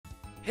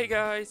Hey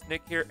guys,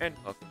 Nick here, and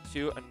welcome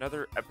to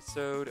another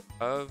episode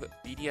of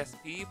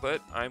BDSP,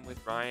 but I'm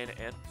with Ryan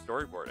and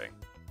storyboarding.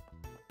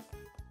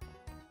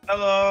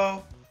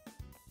 Hello.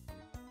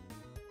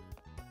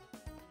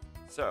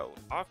 So,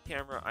 off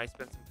camera, I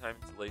spent some time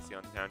in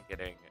Solacion town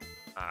getting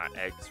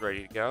eggs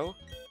ready to go.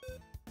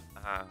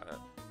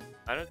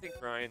 I don't think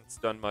Ryan's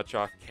done much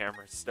off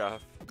camera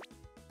stuff.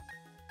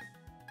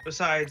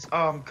 Besides,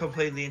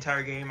 completing the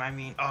entire game,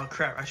 oh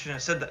crap, I shouldn't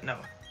have said that, no.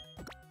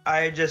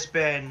 I had just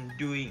been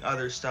doing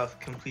other stuff,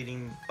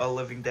 completing a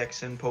living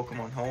dex in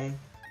Pokemon Home.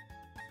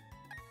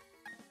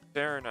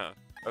 Fair enough.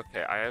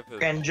 Okay, I have a...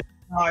 And just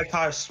now I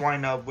caught a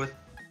Swinub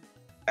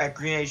at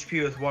green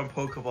HP with one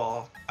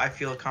Pokeball. I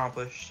feel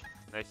accomplished.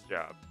 Nice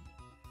job.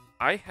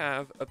 I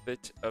have a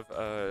bit of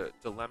a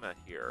dilemma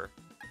here.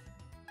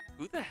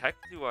 Who the heck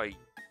do I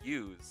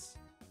use?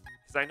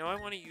 Because I know I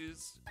want to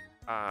use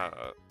my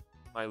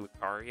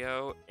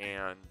Lucario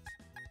and...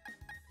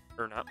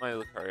 Or not my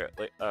Lucario,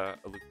 like a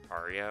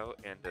Lucario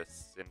and a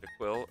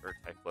Cyndaquil or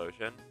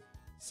Typhlosion.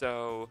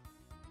 So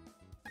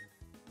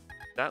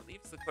that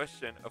leaves the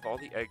question of all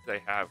the eggs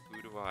I have,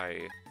 who do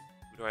I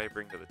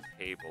bring to the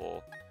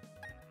table?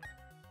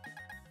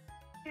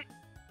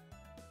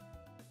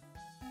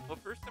 Well,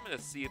 first I'm gonna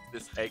see if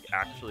this egg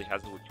actually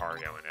has a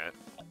Lucario in it.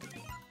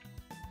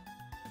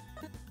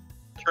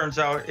 Turns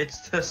out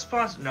it's the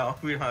sponsor. No,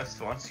 we don't have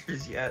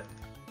sponsors yet.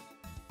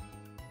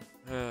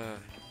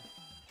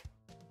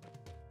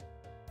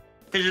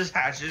 It just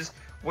hatches.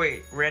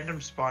 Wait,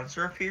 random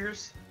sponsor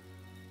appears?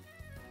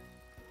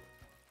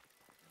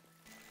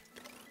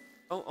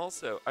 Oh,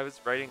 also, I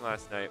was writing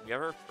last night. We have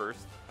our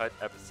first cut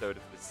episode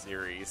of the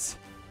series,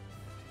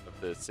 of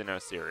the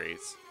Sinnoh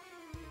series.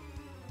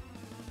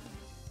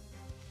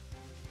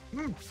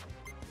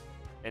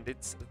 And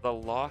it's The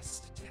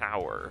Lost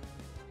Tower.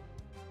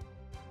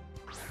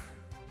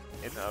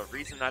 And the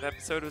reason that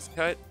episode was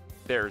cut,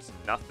 there's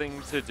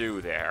nothing to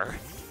do there.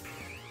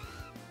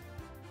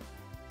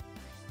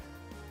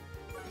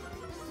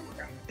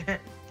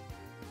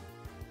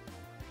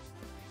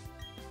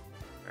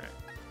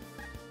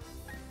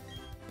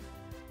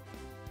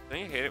 Don't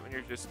you hate it when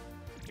you're just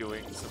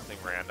doing something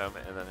random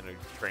and then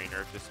a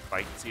trainer just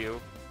fights you?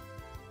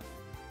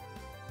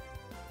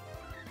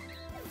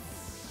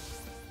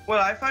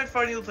 Well, I find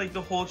funny with like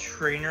the whole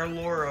trainer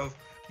lore of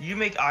you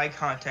make eye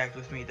contact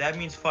with me, that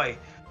means fight.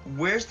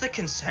 Where's the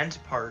consent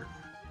part?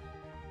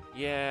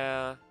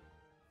 Yeah.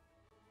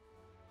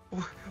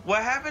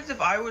 What happens if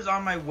I was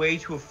on my way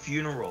to a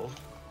funeral?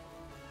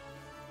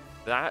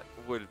 That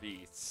would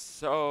be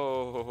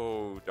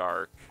so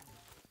dark.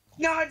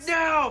 Not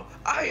now!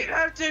 I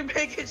have to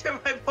make it to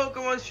my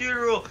Pokemon's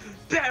funeral!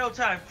 Battle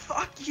time!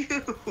 Fuck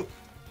you!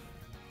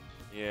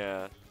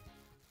 Yeah.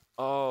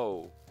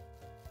 Oh.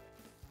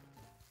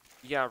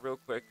 Yeah, real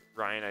quick,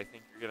 Ryan, I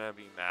think you're gonna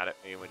be mad at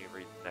me when you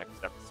read the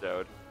next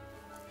episode.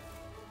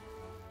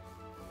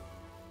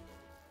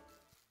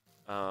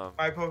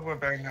 My Pokemon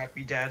better not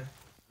be dead.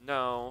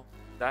 No,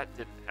 that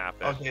didn't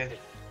happen. Okay.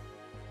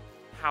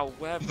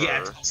 However,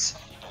 yes.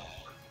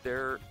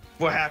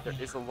 What happened?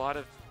 Is a lot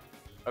of...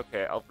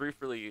 Okay, I'll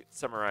briefly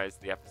summarize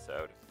the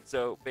episode.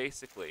 So,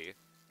 basically,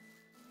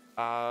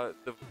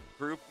 the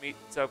group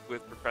meets up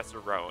with Professor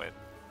Rowan,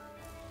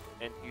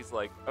 and he's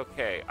like,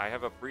 okay, I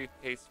have a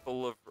briefcase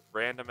full of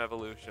random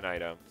evolution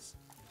items.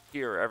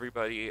 Here,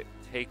 everybody,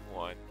 take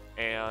one.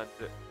 And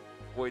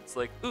Void's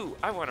like, ooh,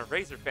 I want a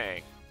Razor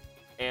Fang.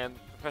 And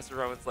Professor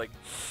Rowan's like,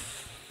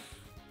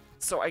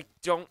 so I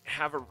don't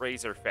have a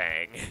Razor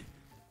Fang.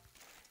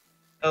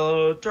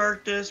 Hello,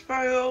 darkness,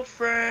 my old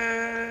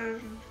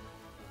friend.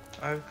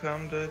 I've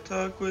come to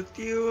talk with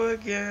you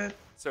again.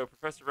 So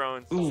Professor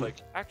Rowan's just like,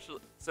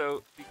 actually,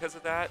 so because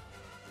of that,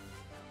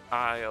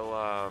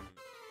 I'll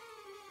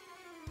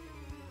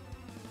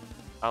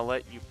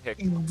let you pick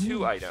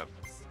two items.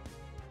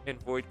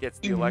 And Void gets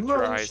the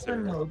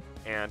Electroizer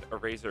and a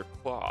Razor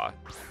Claw.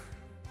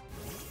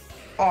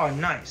 Oh,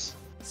 nice.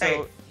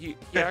 So he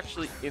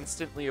actually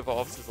instantly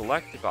evolves his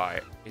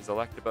Electabuzz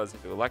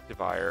into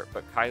Electivire,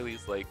 but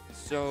Kylie's like,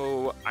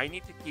 so I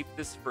need to keep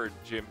this for a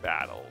gym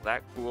battle.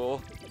 That cool?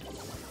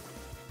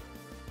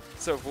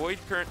 So Void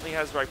currently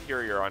has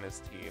Rhyperior on his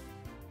team.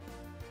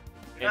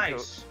 And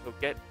nice.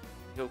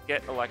 He'll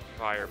get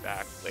Electivire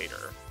back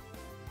later.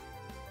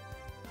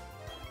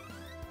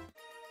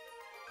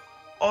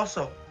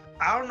 Also,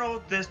 I don't know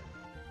if this...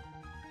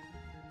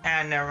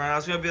 And never mind, I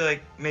was gonna be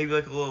like, maybe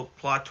like a little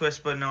plot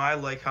twist, but no, I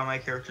like how my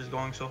character's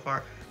going so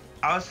far.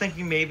 I was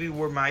thinking maybe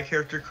where my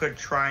character could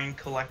try and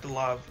collect a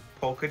lot of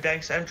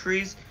Pokedex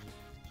entries,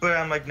 but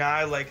I'm like, nah,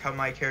 I like how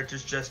my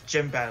character's just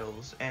gym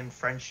battles and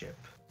friendship.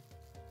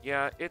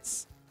 Yeah,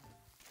 it's...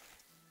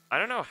 I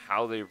don't know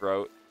how they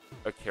wrote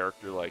a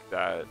character like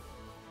that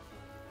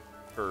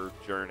for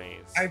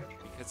Journeys.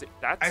 Because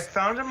that's... I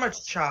found him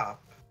much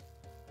chop.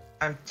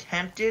 I'm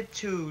tempted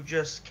to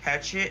just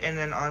catch it and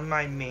then on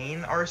my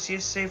main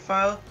RCS save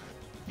file,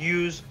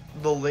 use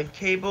the link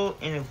cable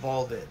and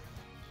evolve it.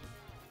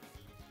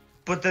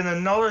 But then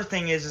another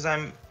thing is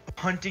I'm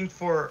hunting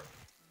for...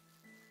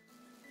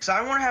 Because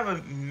I want to have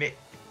a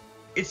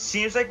it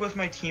seems like with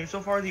my team so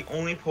far, the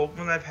only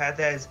Pokemon I've had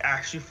that is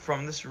actually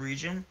from this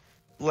region,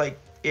 like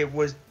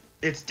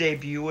its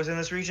debut was in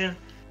this region,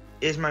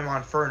 is my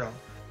Monferno.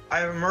 I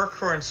have a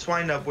Murkrow and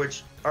Swinub,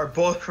 which are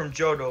both from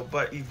Johto,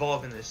 but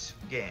evolve in this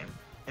game,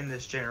 in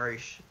this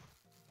generation.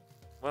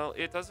 Well,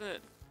 it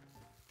doesn't.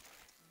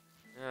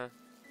 Yeah.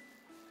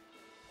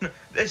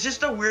 It's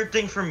just a weird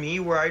thing for me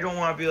where I don't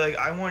want to be like,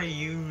 I want to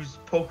use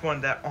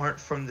Pokemon that aren't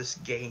from this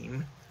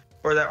game,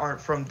 or that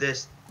aren't from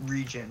this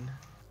region.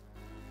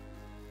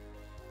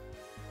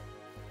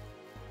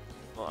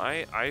 Well,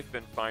 I've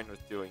been fine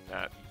with doing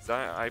that because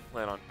I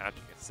plan on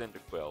hatching a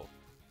Cyndaquil,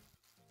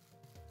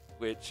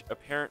 which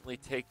apparently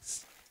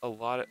takes a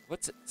lot of...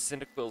 What's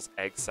Cyndaquil's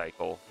egg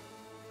cycle?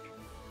 I'm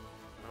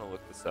gonna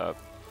look this up.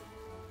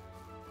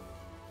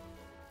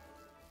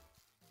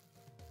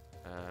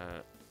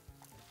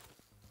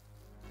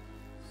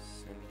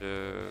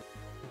 Cyndaquil.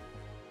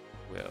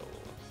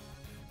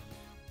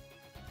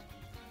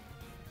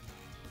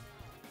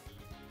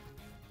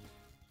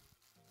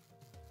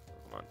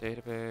 Pokemon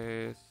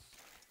database.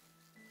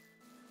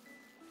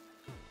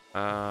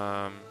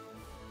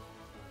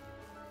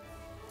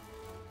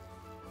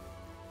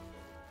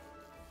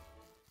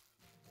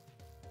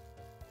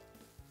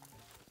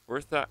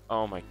 Worth that?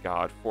 Oh my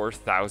god,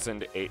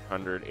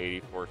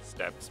 4,884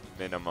 steps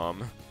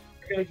minimum.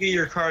 You're gonna get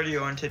your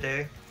cardio in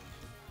today.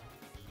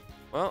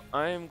 Well,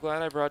 I am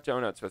glad I brought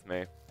donuts with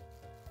me.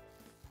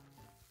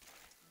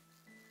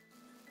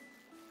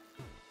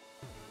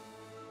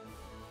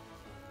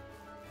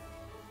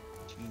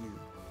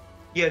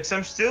 Yeah, because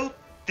I'm still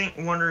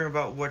wondering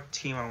about what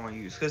team I want to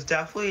use. Because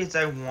definitely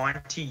I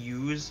want to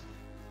use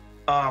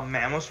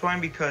Mamoswine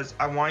because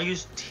I want to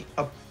use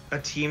a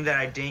team that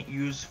I didn't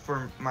use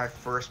for my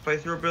first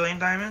playthrough of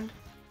Brilliant Diamond.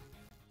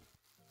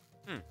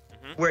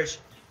 Which,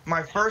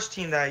 my first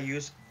team that I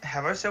used,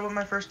 have I said what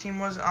my first team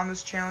was on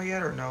this channel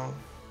yet or no?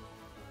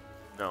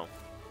 No.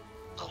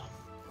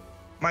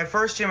 My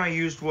first team I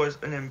used was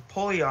an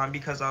Empoleon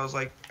because I was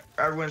like,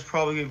 everyone's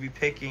probably going to be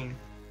picking,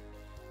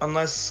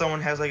 unless someone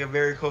has like a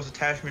very close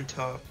attachment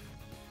to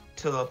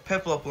the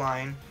Piplup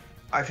line,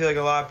 I feel like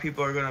a lot of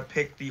people are going to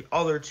pick the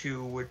other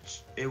two,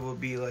 which it will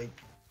be like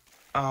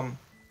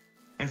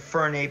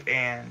Infernape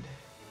and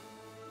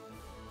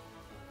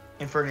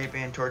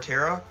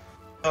Torterra.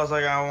 I was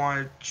like, I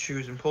want to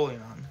choose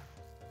Empoleon.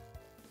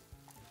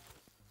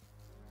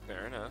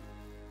 Fair enough.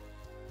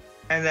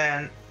 And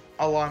then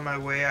along my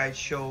way, I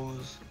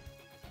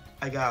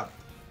got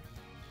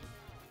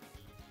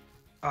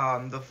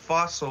the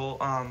fossil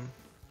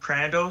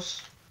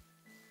Cranidos.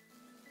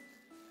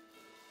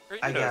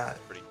 I got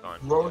pretty fun.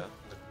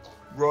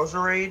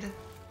 Roserade.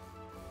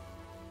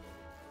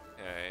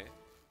 Okay.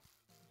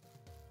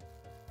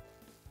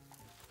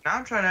 Now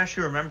I'm trying to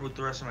actually remember what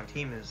the rest of my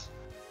team is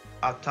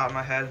off the top of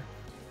my head.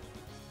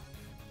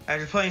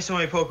 After playing so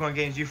many Pokemon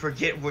games, you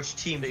forget which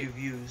teams you've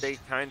used. They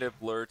kind of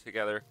blur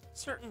together.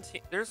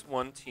 There's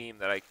one team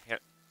that I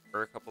can't,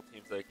 or a couple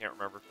teams that I can't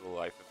remember for the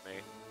life of me.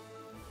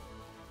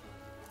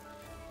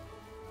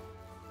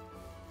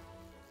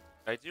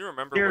 I do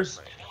remember what my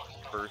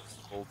first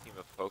full team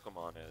of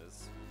Pokemon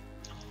is.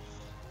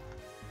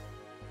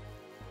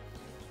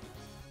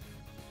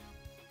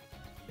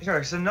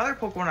 Sorry, so another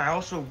Pokemon I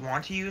also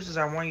want to use is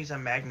I want to use a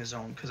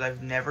Magnezone because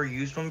I've never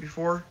used one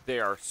before. They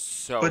are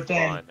so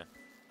fun.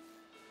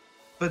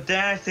 But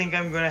then I think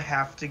I'm gonna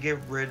have to get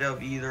rid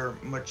of either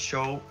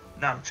Murkrow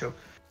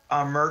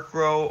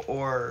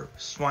or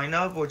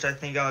Swinub, which I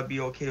think I would be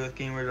okay with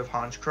getting rid of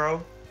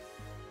Honchkrow.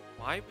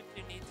 Why would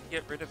you need to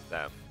get rid of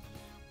them?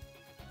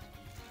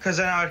 Because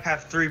then I would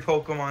have 3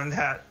 Pokemon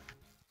that...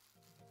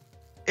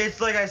 It's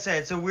like I said,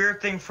 it's a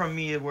weird thing from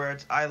me where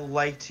I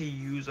like to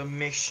use a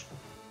mix.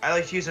 I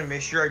like to use a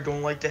mixture. I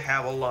don't like to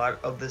have a lot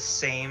of the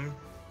same,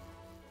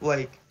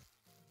 like,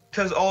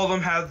 because all of them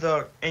have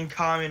the in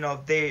common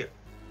of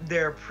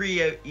their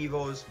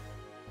pre-evos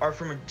are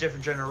from a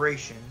different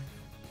generation.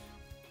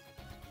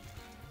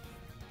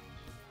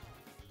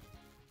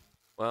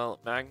 Well,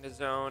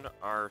 Magnezone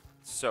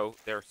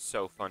they're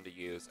so fun to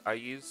use. I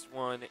used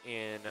one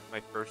in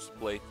my first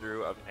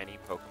playthrough of any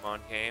Pokemon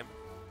game,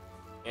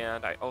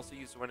 and I also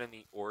used one in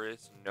the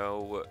Oris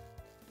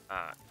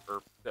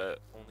or the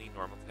only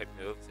normal type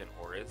moves in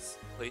Oris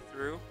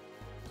playthrough,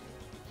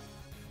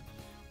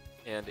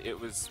 and it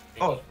was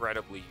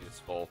incredibly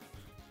useful.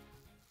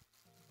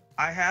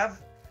 I've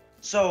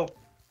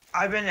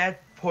been at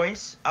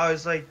points, I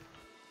was like,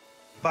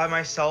 by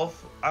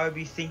myself, I would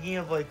be thinking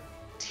of like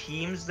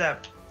teams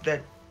that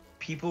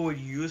people would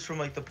use from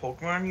like the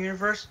Pokemon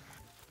universe.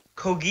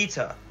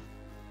 Kogita.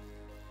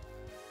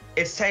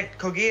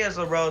 Kogita is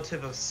a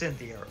relative of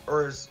Cynthia,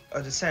 or is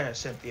a descendant of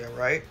Cynthia,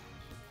 right?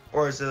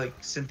 Or is it like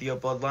Cynthia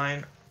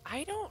bloodline?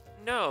 I don't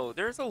know.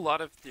 There's a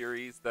lot of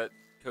theories that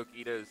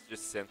Kogita is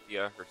just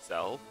Cynthia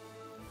herself.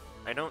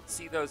 I don't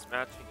see those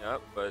matching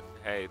up, but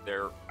hey,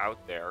 they're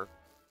out there.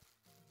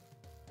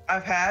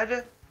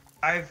 I've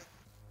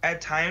at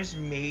times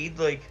made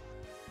like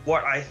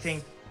what I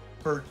think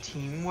her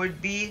team would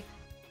be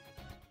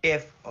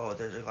if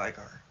there's a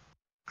Gligar.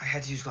 I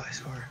had to use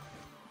Gliscor.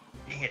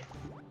 dang it.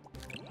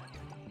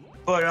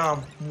 But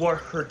what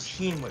her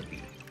team would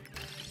be.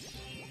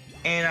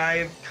 And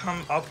I've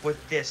come up with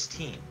this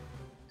team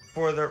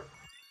for the.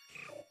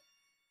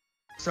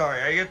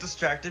 Sorry, I get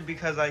distracted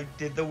because I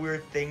did the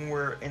weird thing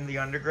where in the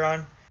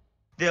underground,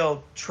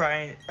 they'll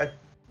try and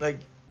like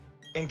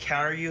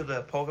encounter you,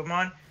 the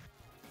Pokemon,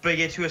 but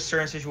get to a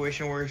certain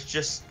situation where it's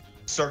just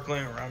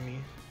circling around me.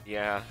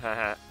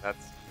 Yeah,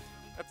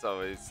 that's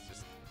always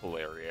just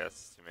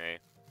hilarious to me.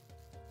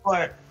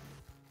 But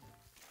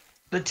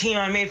the team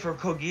I made for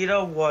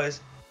Kogito was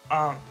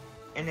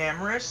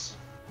Enamorous,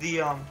 the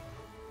Yeah,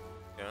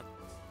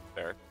 it's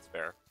fair. It's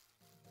fair.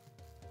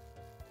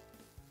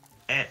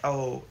 and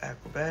oh,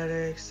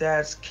 acrobatics,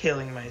 that's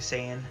killing my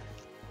Saiyan.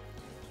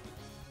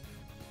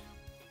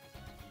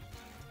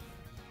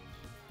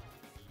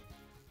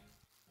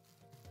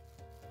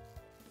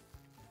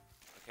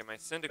 Okay, my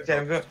Cyndaquil Okay,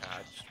 I'm good. just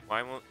hatched.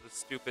 Why won't the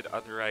stupid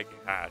other egg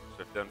hatch?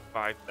 I've done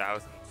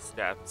 5,000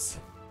 steps.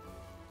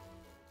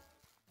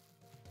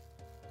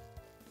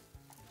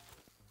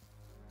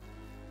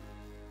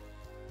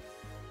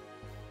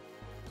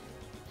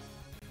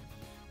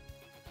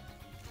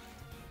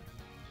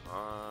 Come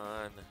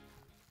on.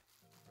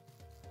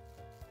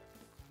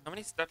 How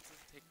many steps does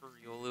it take for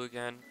Riolu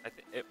again? I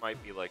think it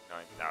might be like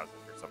 9,000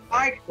 or something.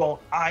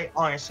 I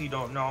honestly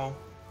don't know.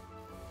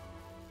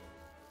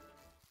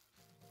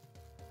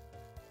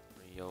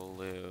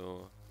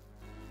 Riolu.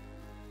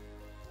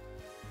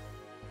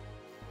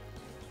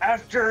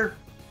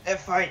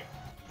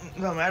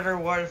 No matter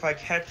what, if I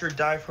catch or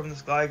die from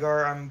this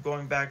Gligar, I'm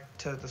going back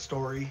to the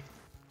story.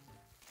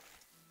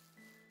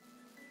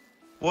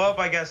 Well,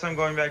 I guess I'm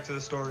going back to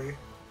the story.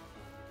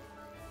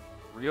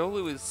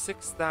 Riolu is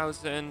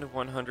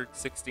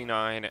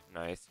 6,169.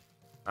 Nice.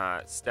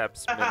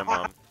 Steps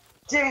minimum.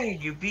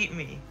 Dang, you beat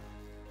me.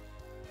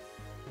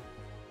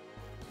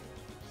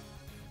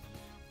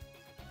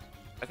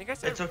 I think I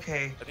said. It's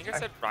okay. I think I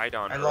said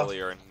Rhydon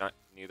earlier, and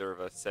neither of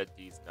us said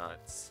D's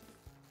nuts.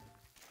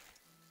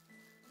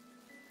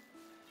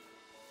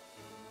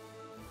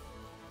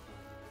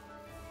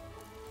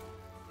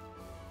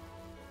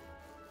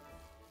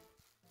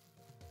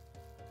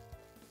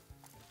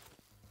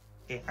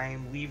 Okay, I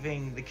am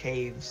leaving the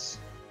caves.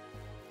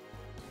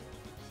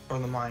 Or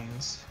the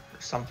mines. Or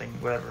something,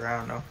 whatever, I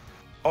don't know.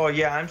 Oh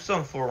yeah, I'm still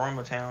in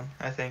Floroma Town,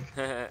 I think.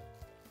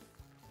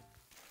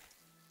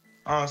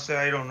 Honestly,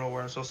 I don't know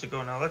where I'm supposed to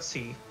go now. Let's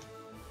see.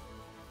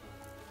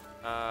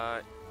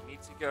 You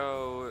need to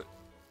go.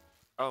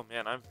 Oh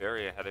man, I'm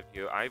very ahead of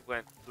you. I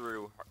went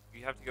through.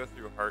 You have to go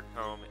through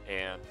Heartcomb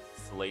and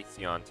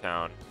Solacion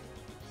Town.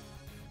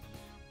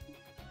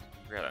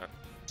 Forget it.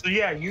 So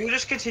yeah, you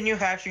just continue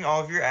hatching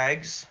all of your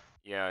eggs.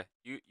 Yeah,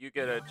 you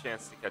get a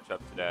chance to catch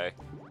up today.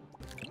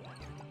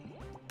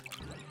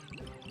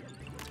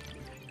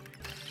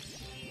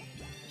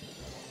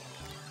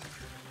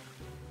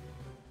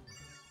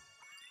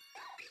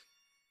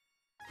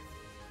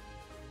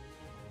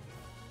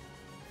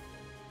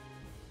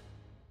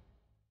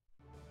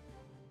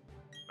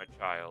 My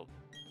child.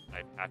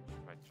 I hatched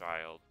my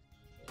child.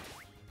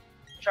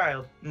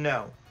 Child,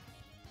 no.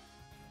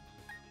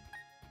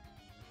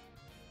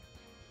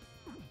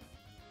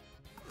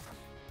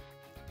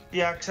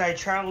 Yeah, because I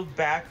traveled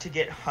back to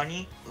get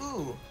honey.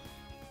 Ooh.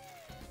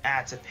 Ah,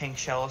 it's a pink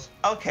shell.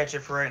 I'll catch it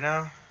for right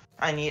now.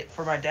 I need it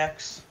for my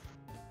decks.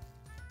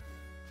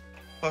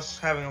 Plus,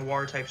 having a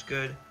water type's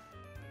good.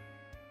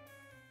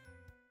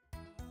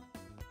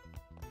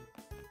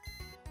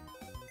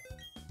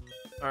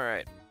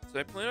 Alright, so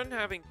I plan on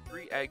having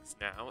 3 eggs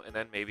now, and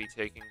then maybe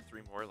taking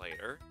 3 more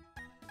later.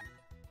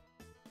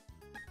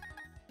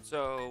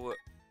 So...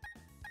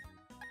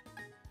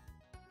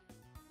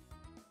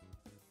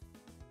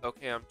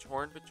 Okay, I'm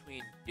torn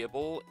between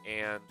Gibble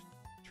and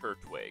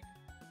Turtwig.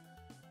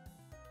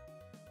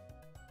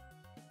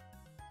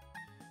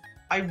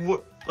 I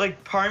would,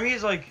 like, part of me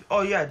is like,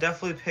 oh yeah,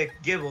 definitely pick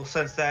Gibble,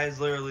 since that is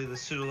literally the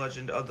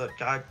pseudo-legend of the,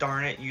 god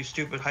darn it, you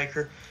stupid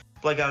hiker.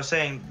 Like I was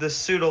saying, the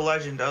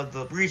pseudo-legend of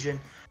the region,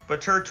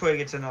 but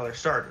Turtwig, it's another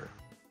starter.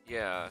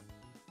 Yeah.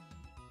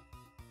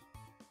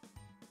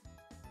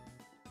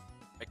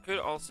 I could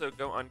also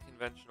go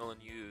unconventional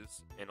and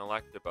use an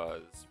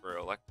Electabuzz for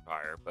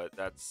Electivire, but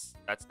that's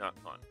not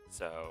fun,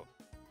 so...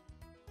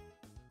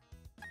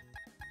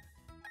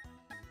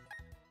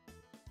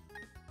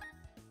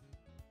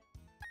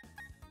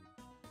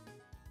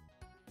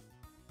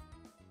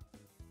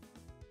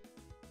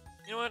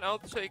 You know what, I'll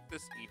take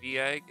this Eevee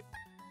egg.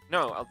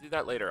 No, I'll do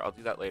that later,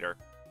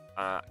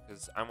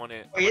 because I want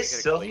to... Wait, is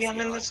Sylveon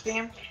in this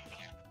game?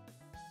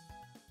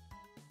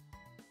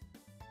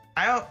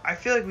 I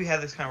feel like we had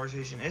this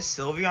conversation. Is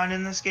Sylveon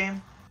in this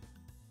game?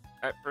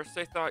 At first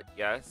I thought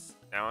yes,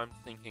 now I'm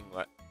thinking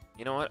what?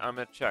 You know what, I'm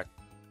gonna check.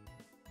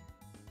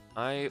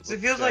 It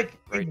feels like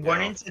it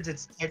went into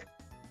its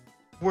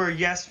where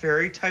yes,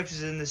 fairy types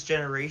is in this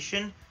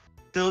generation.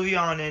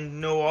 Sylveon and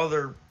no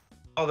other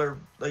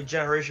like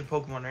generation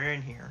Pokemon are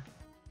in here.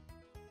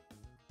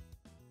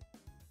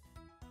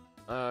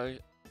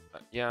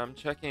 Yeah, I'm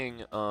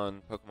checking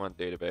on Pokemon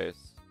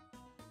database.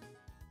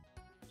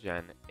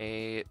 Gen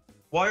 8.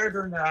 While you're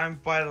doing that, I'm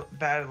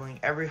battling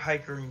every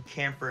hiker and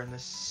camper in the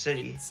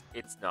city.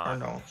 It's Or not.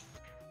 no.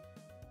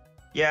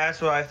 Yeah,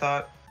 that's what I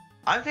thought.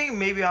 I'm thinking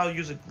maybe I'll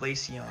use a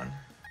Glaceon.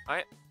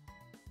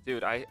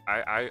 Dude, I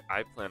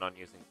plan on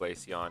using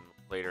Glaceon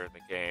later in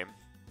the game.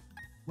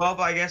 Well,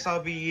 but I guess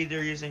I'll be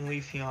either using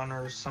Leafeon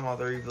or some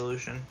other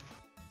evolution.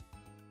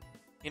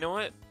 You know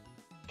what?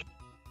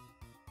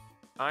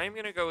 I'm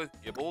gonna go with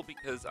Gible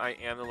because I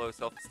am the low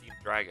self-esteem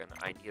dragon.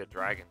 I need a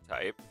dragon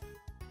type.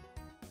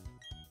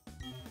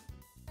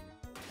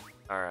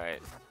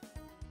 Alright.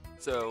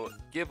 So,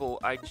 Gible,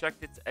 I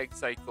checked its egg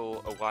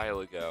cycle a while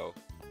ago.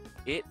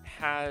 It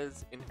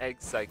has an egg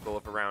cycle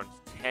of around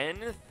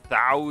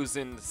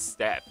 10,000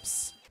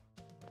 steps.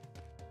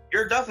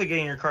 You're definitely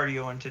getting your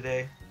cardio in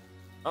today.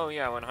 Oh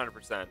yeah,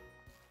 100%.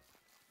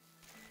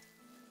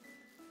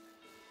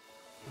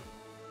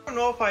 I don't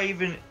know if I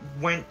even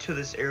went to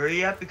this area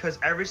yet because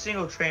every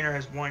single trainer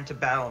has wanted to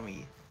battle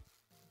me.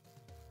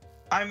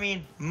 I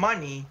mean,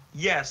 money,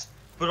 yes,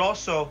 but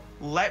also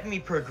let me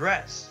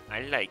progress.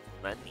 I like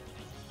money.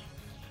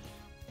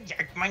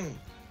 Jack money.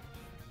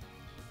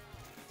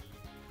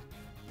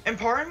 And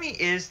part of me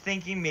is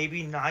thinking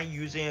maybe not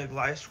using a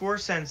Gliscor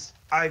since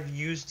I've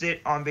used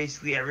it on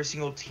basically every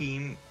single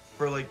team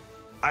for like,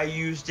 I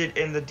used it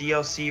in the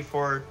DLC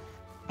for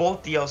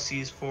both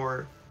DLCs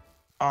for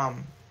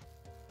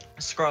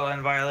Scarlet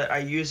and Violet. I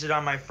used it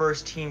on my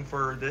first team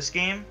for this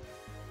game.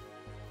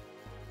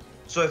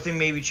 So I think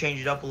maybe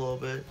change it up a little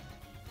bit.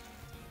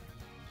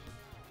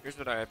 Here's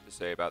what I have to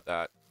say about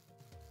that.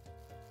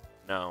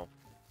 No.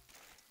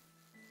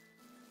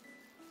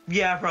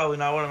 Yeah, probably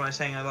not. What am I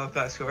saying? I love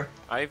Gliscor.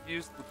 I've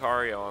used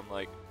Lucario on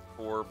like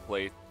 4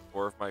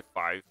 of my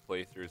 5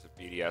 playthroughs of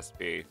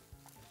BDSP.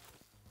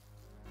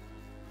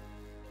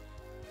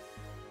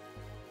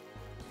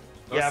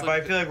 Yeah, but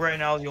I feel like right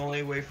now the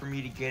only way for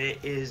me to get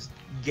it is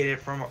get it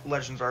from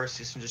Legends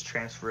Arceus and just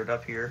transfer it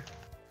up here.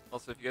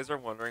 Also, if you guys are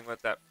wondering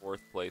what that 4th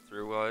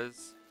playthrough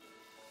was,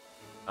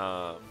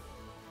 or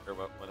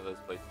what one of those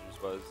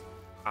playthroughs was,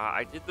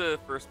 I did the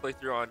first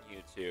playthrough on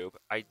YouTube.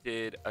 I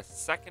did a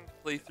second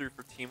playthrough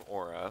for Team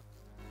Aura.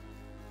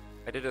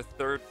 I did a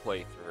third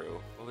playthrough.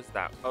 What was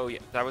that? Oh yeah,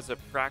 that was a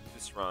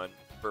practice run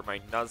for my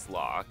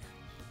Nuzlocke.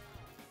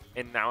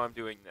 And now I'm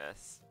doing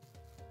this.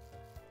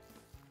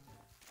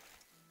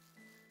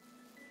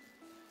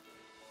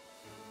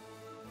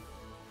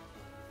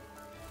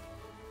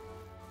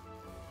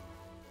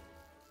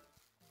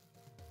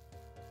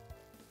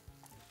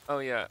 Oh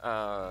yeah,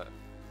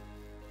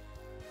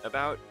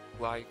 about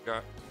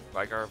Gligar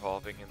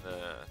evolving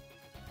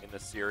in the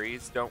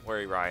series. Don't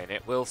worry, Ryan.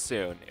 It will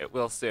soon. It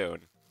will soon.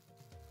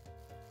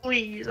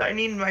 Please, I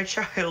need my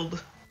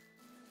child.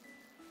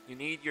 You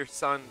need your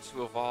son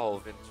to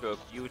evolve into a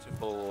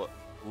beautiful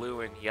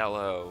blue and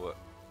yellow,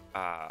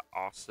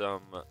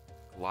 awesome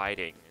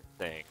gliding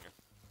thing.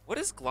 What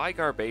is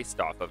Gligar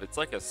based off of? It's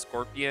like a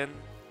scorpion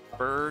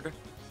bird.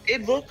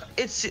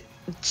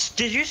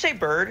 Did you say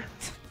bird?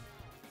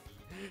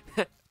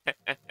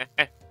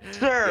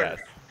 Sir, Yes.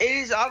 it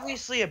is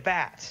obviously a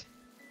bat.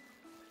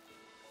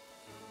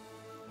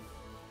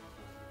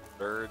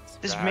 Birds.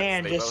 This bats,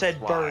 man they just both said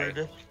fly. bird.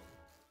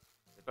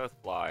 They both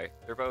fly.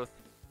 They're both.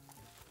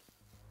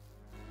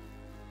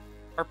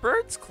 Are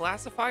birds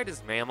classified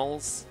as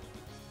mammals?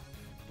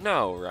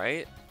 No,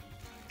 right?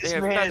 They This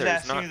have man is feathers,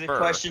 asking not you the fur.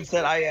 questions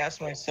that I ask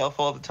myself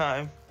all the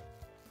time.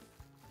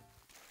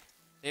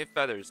 They have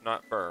feathers,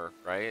 not fur,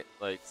 right?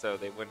 Like, so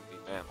they wouldn't be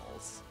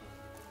mammals.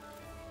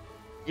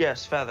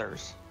 Yes,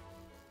 feathers.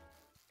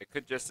 I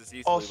could just as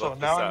easily Also, look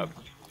this now up.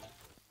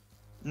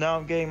 now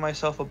I'm getting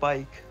myself a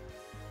bike.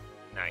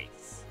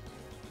 Nice.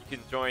 You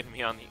can join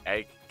me on the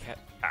egg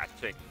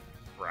hatching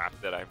crap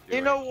that I'm doing.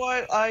 You know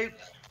what?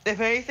 If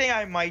anything,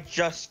 I might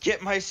just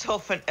get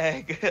myself an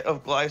egg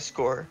of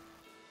Gliscor.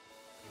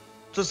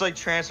 Just like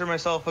transfer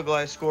myself a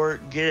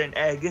Gliscor, get an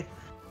egg.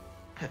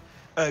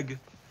 Egg.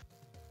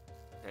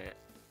 Eh.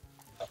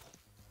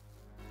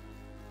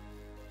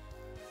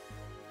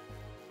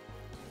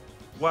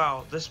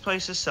 Wow, this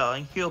place is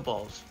selling heal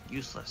balls.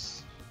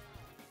 Useless.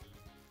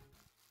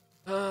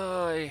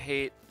 Oh, I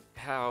hate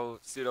how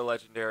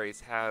pseudo-legendaries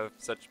have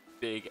such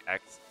big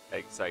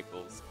egg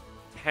cycles.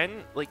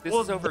 10, like this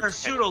Well, is over they're 10.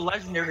 pseudo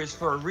legendaries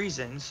for a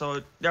reason,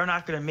 so they're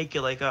not gonna make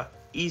it like a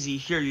easy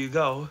here you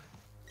go.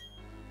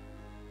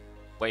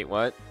 Wait,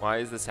 what? Why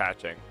is this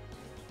hatching?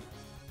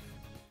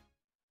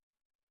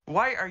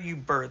 Why are you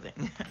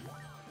birthing?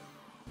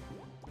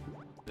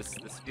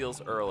 This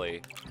feels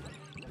early.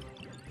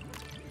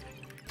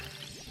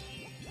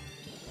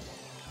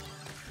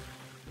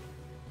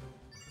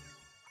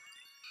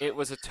 It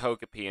was a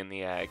Togepi in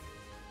the egg.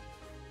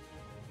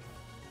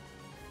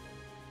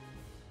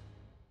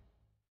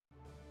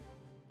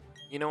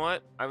 You know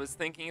what? I was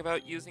thinking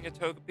about using a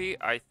Togepi.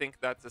 I think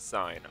that's a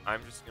sign.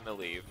 I'm just gonna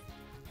leave.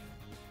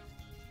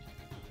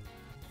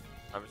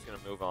 I'm just gonna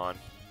move on.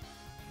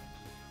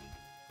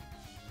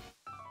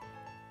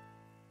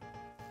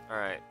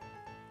 Alright.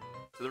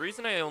 So the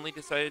reason I only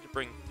decided to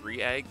bring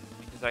 3 eggs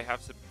is because I have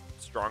some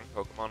strong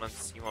Pokemon on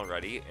Steam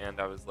already, and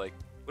I was like,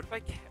 what if I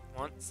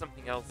want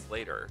something else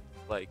later.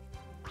 Like,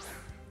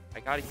 I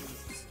gotta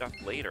use this stuff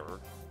later.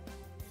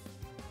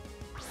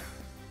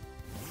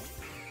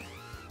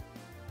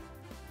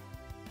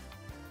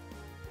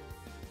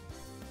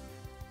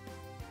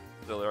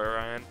 Still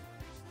around?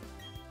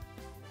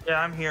 Yeah,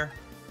 I'm here.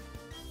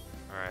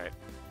 Alright.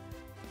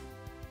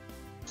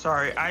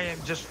 Sorry, I am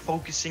just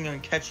focusing on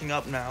catching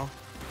up now.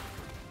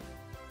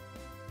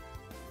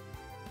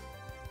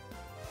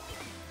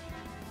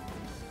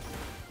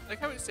 I like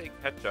how we say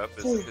catch up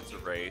as if it's a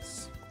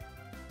race.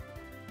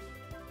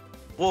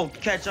 Well,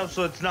 catch up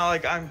so it's not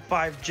like I'm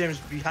 5 gyms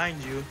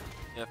behind you.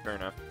 Yeah, fair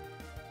enough.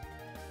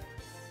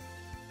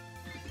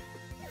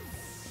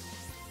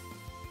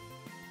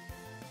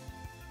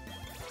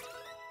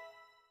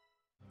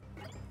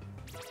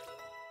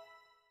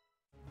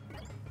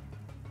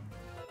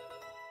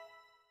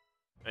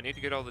 I need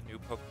to get all the new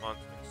Pokemon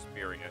to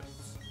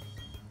experience.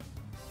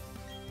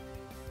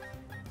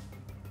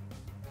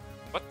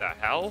 What the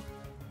hell?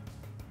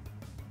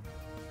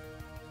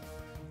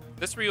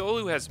 This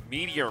Riolu has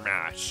Meteor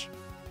Mash.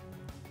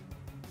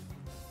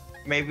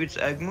 Maybe it's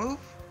Egg Move?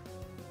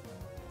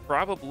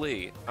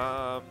 Probably.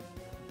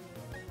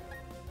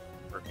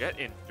 Forget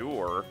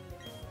Endure.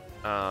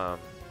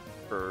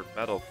 For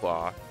Metal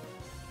Claw.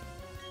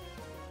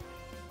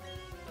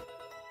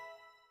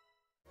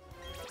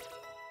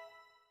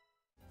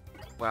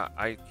 Wow,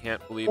 I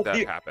can't believe that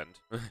happened.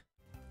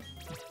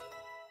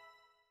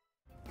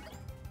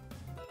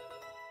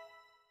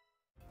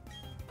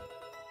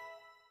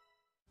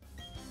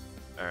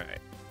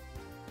 Alright.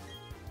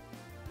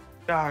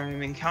 God,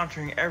 I'm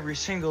encountering every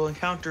single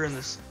encounter in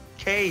this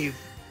cave.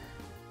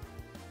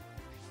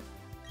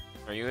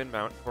 Are you in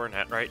Mount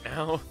Coronet right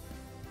now?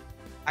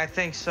 I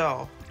think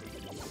so.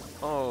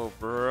 Oh,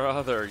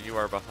 brother, you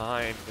are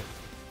behind.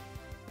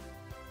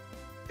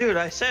 Dude,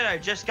 I said I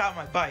just got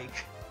my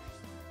bike.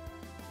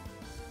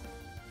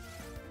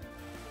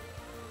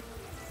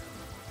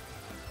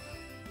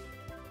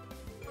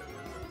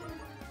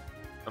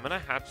 I'm gonna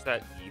hatch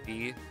that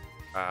Eevee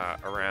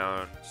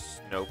around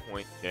Snow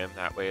Point Gym.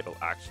 That way it'll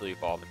actually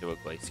evolve into a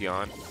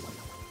Glaceon.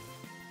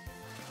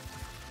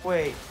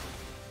 Wait.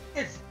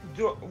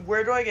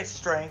 Where do I get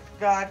strength?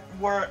 God,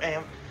 where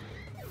am...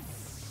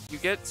 You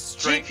get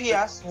strength...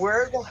 GPS,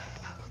 where the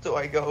hell do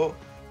I go?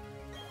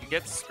 You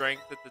get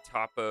strength at the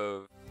top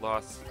of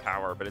Lost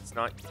Tower, but it's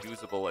not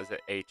usable as an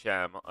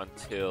HM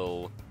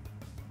until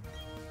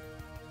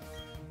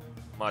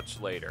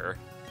much later.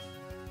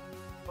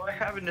 Do I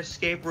have an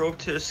escape rope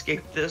to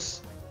escape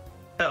this?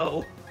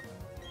 Hell.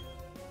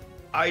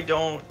 I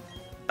don't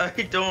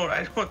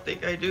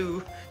think I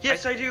do.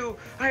 Yes, I do.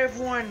 I have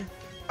one.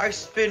 I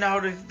spin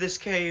out of this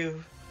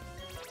cave.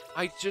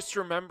 I just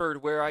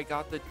remembered where I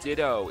got the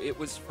Ditto. It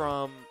was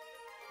from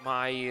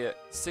my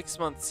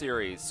 6-month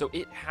series. So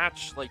it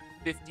hatched like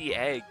 50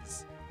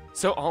 eggs.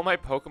 So all my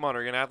Pokemon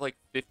are gonna have like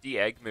 50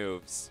 egg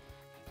moves.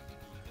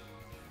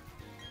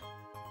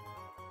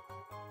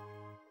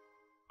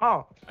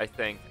 Oh. I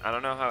think. I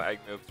don't know how egg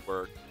moves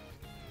work.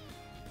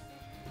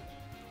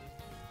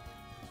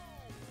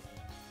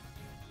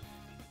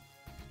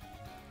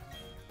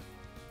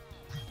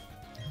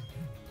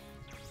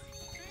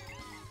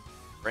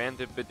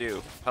 Random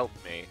Bidoof, help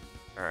me.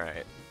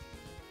 Alright.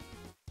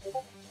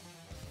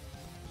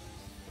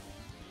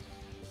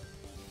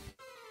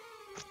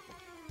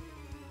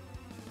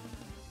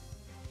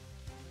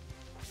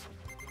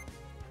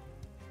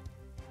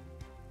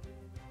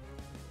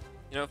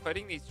 You know,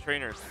 fighting these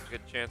trainers is a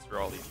good chance for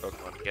all these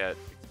Pokemon to get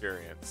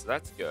experience. So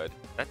that's good.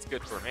 That's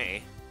good for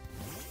me.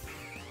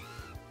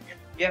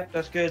 Yep,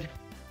 that's good.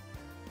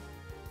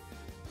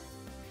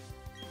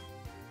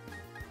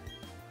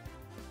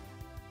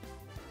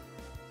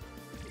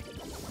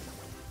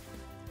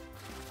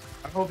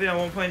 I'm hoping at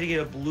one point to get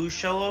a blue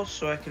Shellos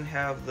so I can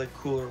have the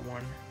cooler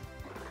one.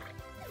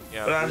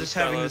 Yeah, but I'm just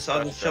having this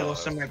other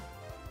Shellos in my...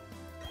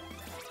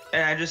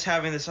 And I'm just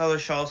having this other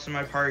Shellos in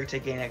my party to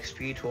gain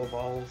XP to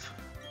evolve.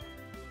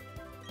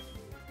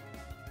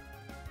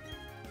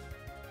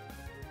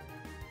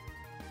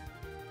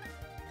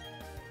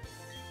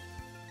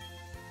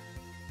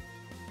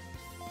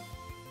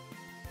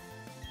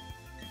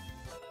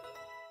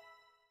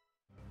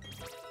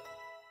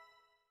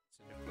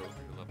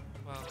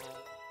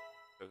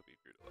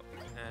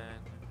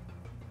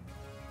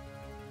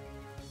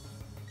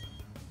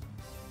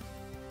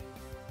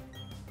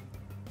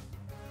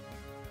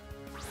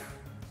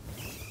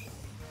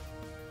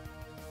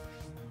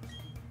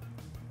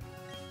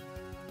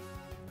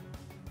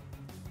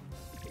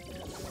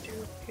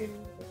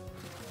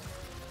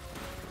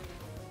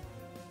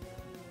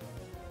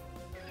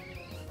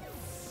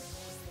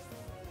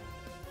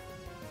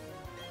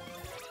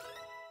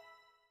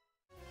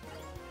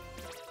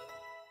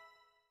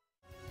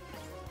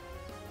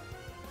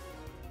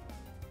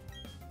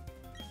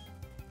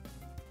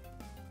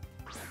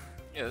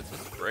 Yeah, this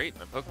is great.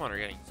 My Pokemon are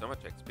getting so much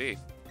XP.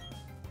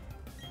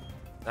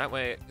 That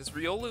way, because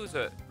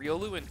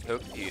Riolu and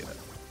Toki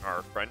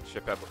are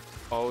friendship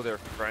they're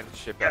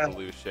friendship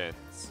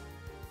evolutions.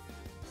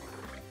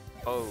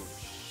 Oh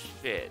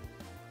shit.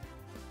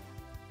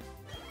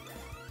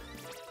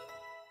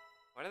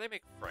 they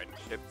make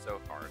friendship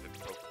so hard in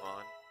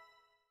Pokemon?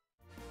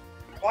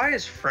 Why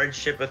is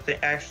friendship a thing?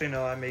 Actually,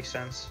 no, that makes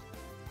sense.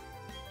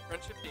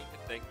 Friendship being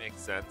a thing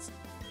makes sense.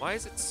 Why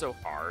is it so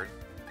hard?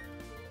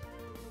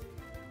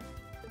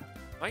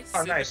 My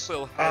Oh, nice.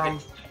 Cyndaquil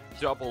had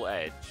double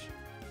edge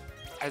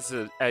as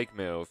an egg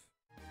move.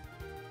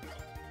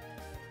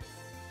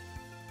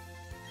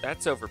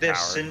 That's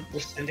overpowered. The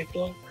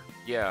Cyndaquil?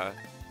 Yeah,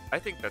 I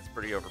think that's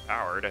pretty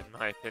overpowered, in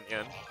my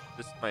opinion.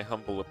 Just my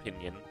humble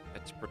opinion.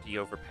 That's pretty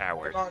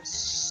overpowered.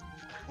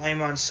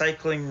 I'm on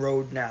Cycling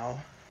Road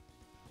now.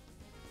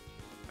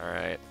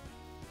 Alright.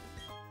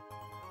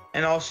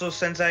 And also,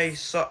 since I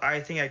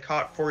think I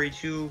caught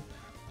 42,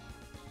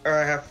 or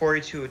I have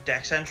 42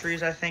 Dex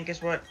entries, I think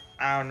is what,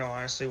 I don't know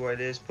honestly what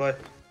it is, but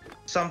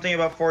something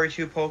about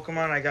 42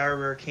 Pokemon, I got a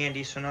rare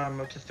candy, so now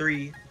I'm up to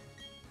 3.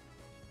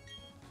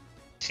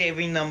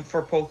 Saving them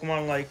for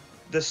Pokemon like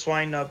the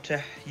Swinub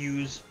to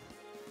use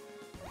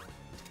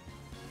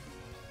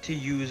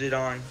it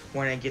on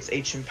when it gets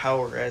Ancient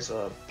Power as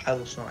a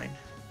Piloswine.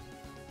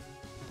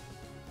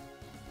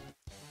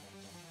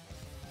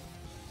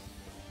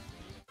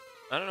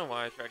 I don't know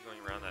why I tried going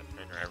around that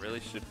trainer. I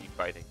really should be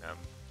fighting them.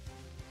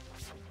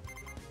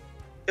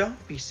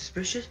 Don't be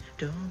suspicious,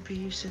 don't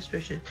be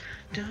suspicious,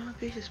 don't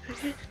be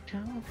suspicious,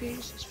 don't be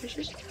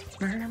suspicious.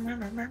 John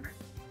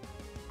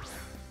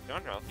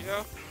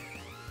Ralphio?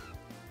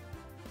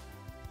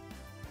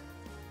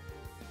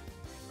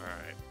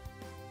 Alright.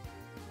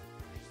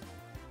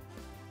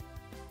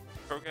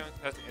 Program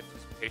has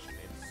anticipation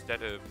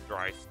instead of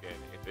dry skin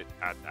if it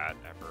had that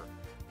ever.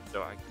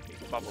 So I can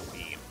take Bubble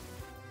Beam.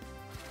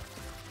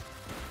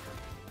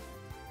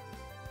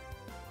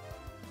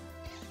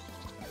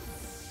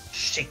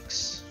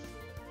 Shinx.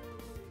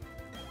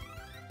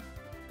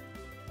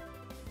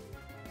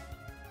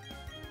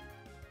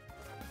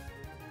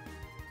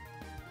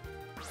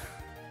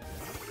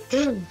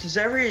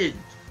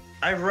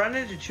 I've run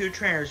into 2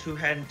 trainers who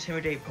had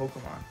Intimidate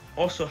Pokemon.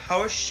 Also,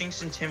 how is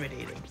Shinx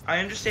intimidating? I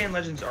understand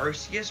Legends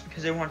Arceus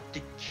because they want to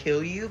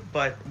kill you,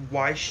 but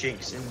why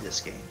Shinx in this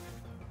game?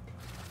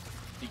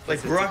 Because like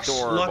it's Rux,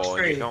 adorable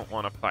and you Luxray. don't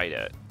want to fight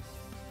it.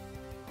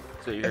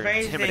 So you're If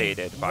anything,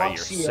 intimidated by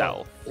Luxio.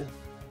 yourself. You're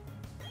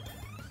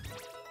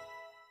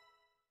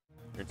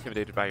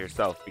intimidated by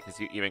yourself because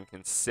you even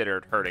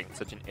considered hurting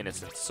such an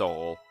innocent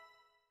soul.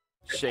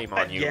 Shame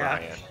on you, Yeah.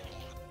 Ryan.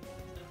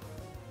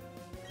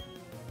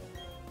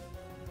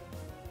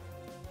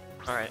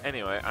 Alright,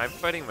 anyway, I'm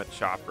fighting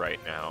Machop right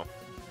now.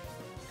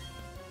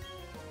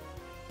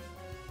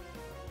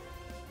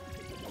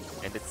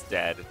 And it's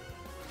dead.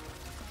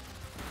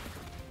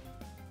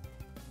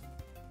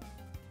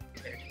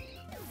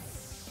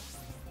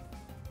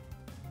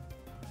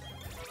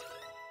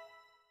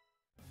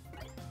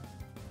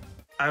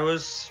 I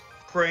was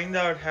praying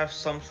that I would have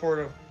some sort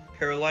of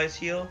Paralyze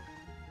heal,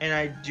 and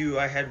I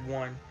had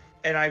 1.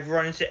 And I've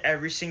run into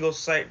every single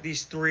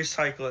these 3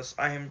 cyclists.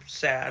 I am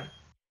sad.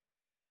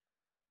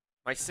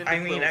 My Cyndaquil's I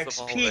mean,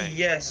 XP, evolving.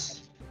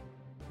 yes.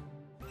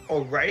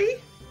 Already?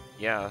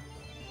 Yeah.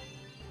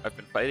 I've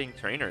been fighting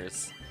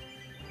trainers.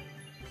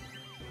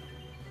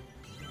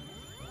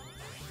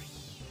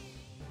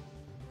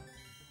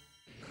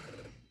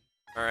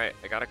 Alright,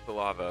 I got a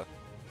Kulava.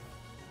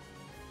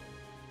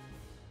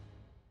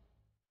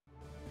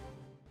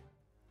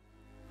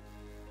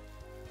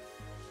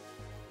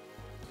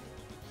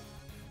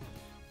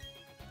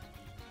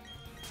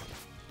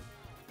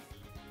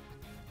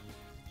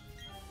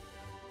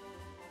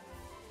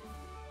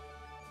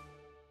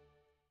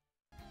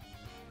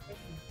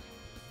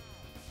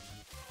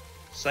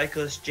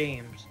 Cyclist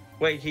James.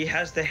 Wait, he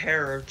has the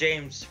hair of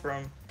James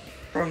from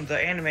the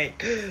anime.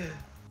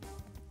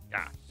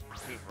 Gosh,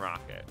 Team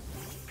Rocket.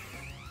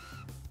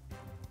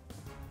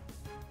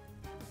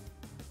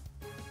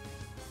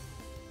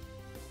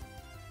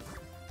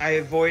 I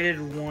avoided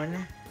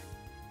one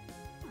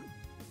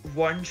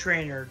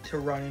trainer to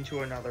run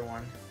into another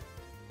one.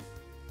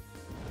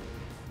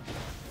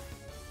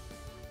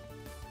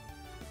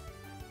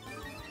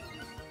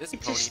 This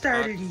It just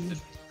started.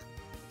 This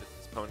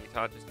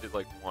Ponyta just did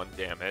like 1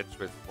 damage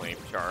with Flame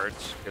Charge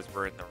because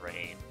we're in the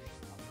rain.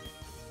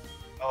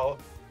 Oh.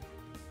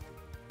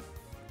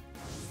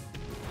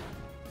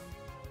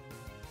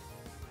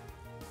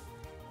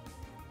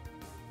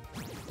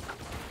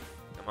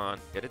 Come on,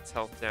 get its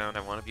health down.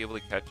 I want to be able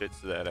to catch it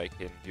so that I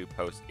can do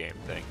post-game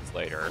things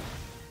later.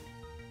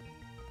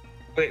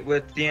 Wait,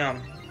 with the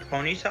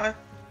Ponyta?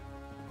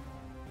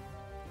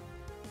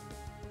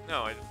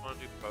 No, I just want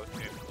to do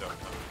post-game stuff.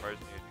 That requires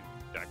me to do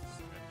Dex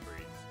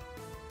entries.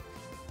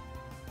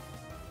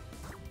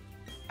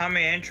 How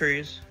many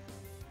entries?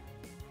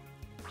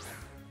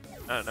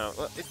 I don't know.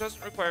 Well, it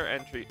doesn't require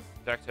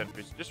Dex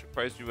entries. It just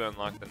requires you to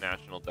unlock the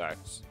national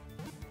Dex.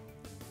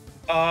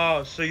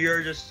 Oh, so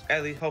you're just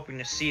at least hoping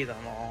to see them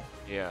all.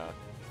 Yeah.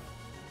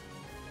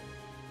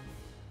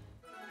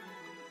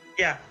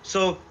 Yeah,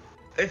 so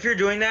if you're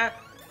doing that,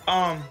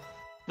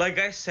 like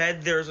I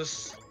said,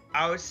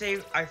 I would say,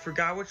 I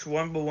forgot which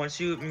one, but once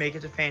you make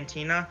it to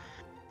Fantina,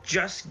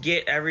 just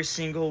get every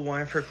single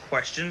one of her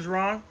questions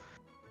wrong.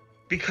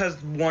 because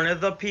one of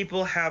the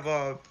people have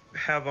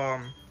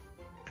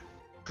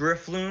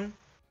Drifloon,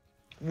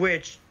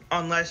 which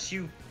unless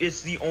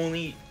it's the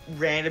only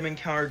random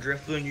encounter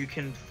Drifloon you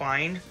can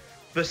find,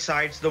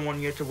 besides the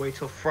one you have to wait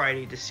till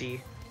Friday to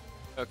see.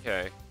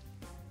 Okay.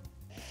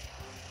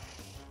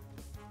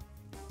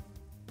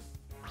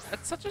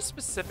 That's such a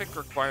specific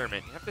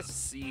requirement. You have to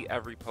see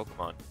every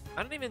Pokemon.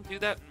 I don't even do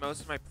that in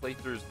most of my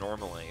playthroughs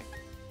normally.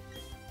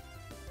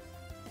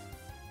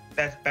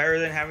 That's better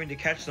than having to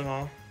catch them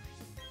all.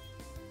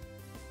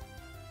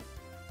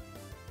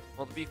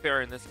 Well, to be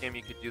fair, in this game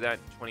you could do that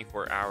in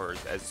 24 hours,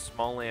 as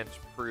Smallant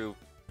proved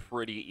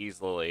pretty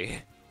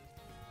easily.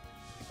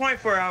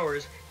 24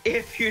 hours,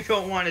 if you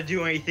don't want to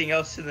do anything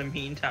else in the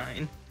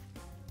meantime.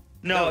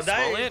 No, that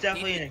Smallant, is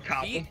definitely an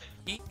accomplishment.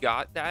 He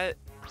got that,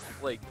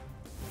 like,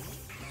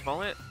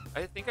 Smallant,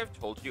 I think I've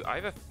told you, I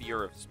have a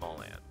fear of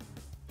Smallant.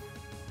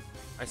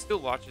 I still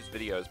watch his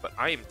videos, but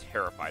I am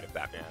terrified of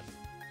that man.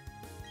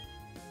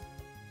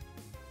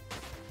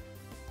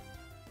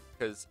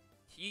 Because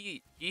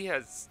he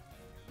has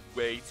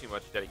way too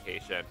much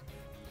dedication.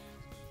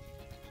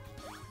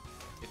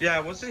 Yeah,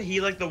 wasn't he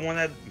like the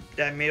one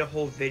that made a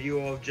whole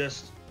video of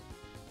just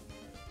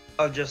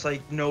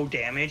like no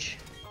damage?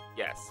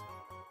 Yes.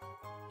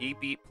 He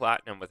beat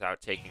Platinum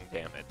without taking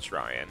damage,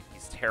 Ryan.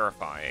 He's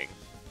terrifying.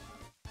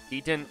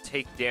 He didn't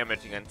take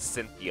damage against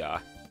Cynthia.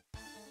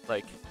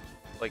 Like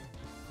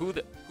who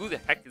the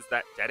heck is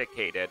that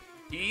dedicated?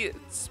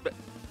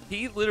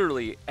 He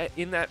literally,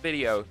 in that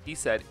video, he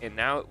said, and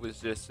now it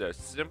was just a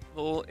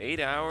simple 8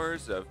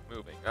 hours of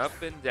moving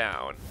up and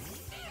down.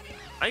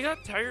 I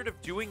got tired of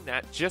doing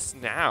that just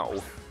now.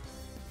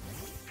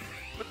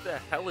 What the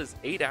hell is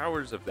 8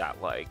 hours of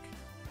that like?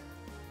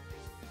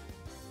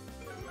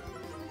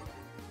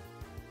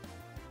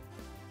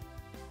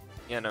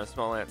 Yeah, no,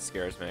 Smallant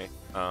scares me.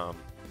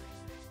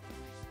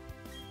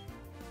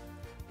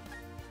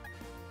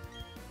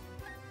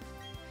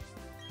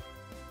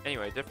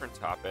 Anyway, different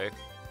topic.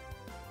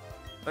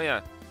 Oh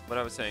yeah, what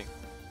I was saying.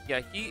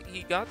 Yeah,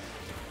 he got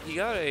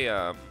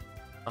a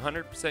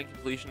 100%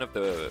 completion of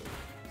the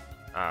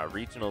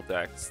regional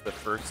decks the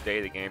first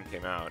day the game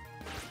came out.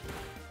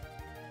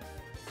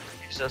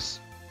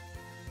 Jesus.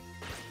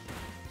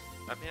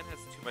 That man has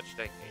too much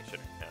dedication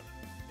in him.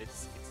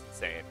 It's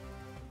insane.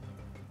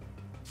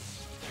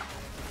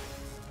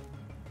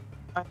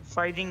 I'm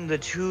fighting the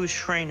two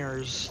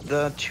trainers,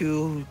 the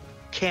two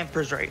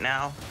campers right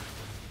now.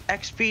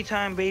 XP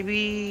time,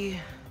 baby.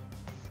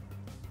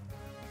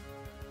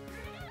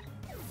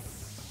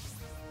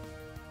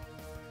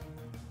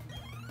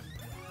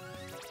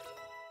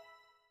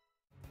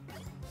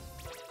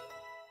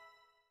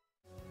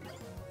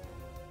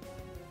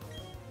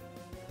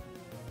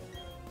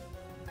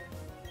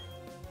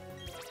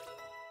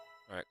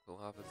 Alright, cool.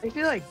 I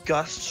feel like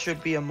Gust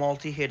should be a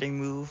multi-hitting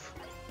move.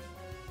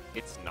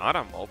 It's not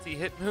a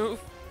multi-hit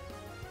move?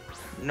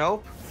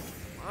 Nope.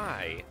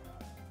 Why?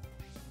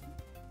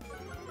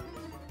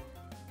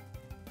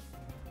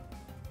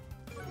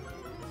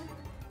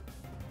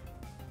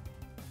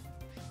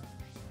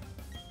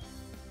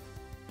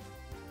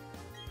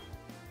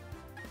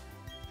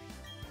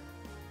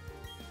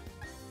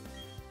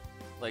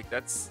 Like,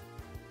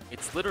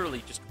 it's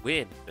literally just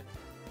wind.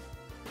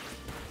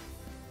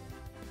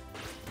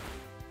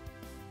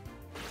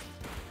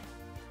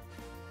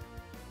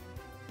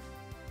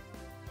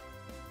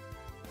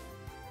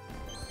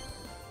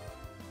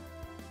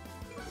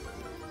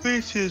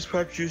 Please choose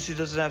Part Juicy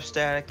doesn't have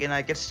static, and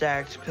I get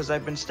stacked because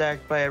I've been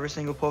stacked by every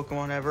single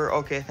Pokemon ever.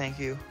 Okay, thank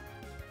you.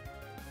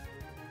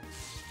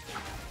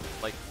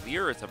 Like,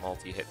 Leer is a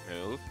multi-hit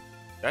move.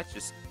 That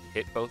just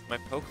hit both my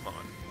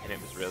Pokemon, and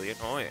it was really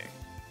annoying.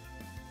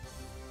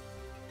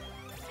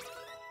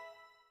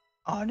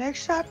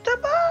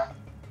 Unacceptable!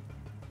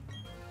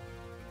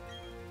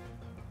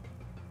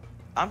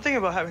 I'm thinking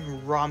about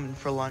having ramen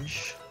for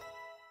lunch.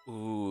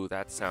 Ooh,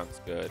 that sounds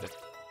good.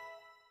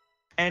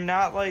 And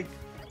not like,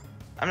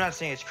 I'm not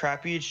saying it's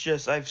crappy, it's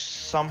just I've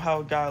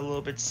somehow got a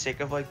little bit sick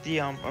of like the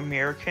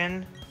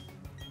American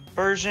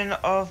version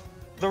of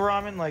the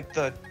ramen, like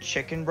the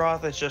chicken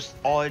broth. It's just,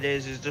 all it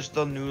is just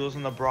the noodles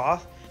and the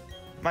broth.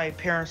 My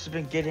parents have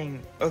been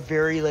getting a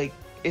very like,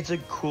 it's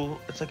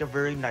like a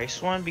very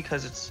nice one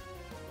because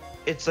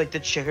it's like the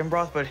chicken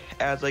broth, but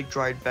adds like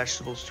dried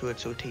vegetables to it,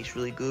 so it tastes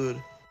really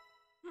good.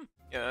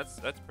 Yeah,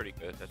 that's pretty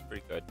good. That's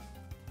pretty good.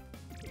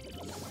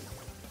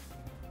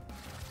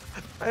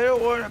 I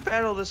don't want to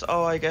battle this.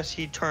 Oh, I guess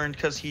he turned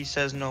because he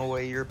says, no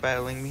way, you're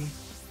battling me.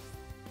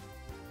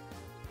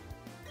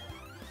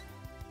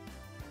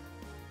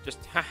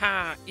 Just,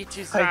 haha, it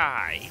is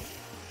I.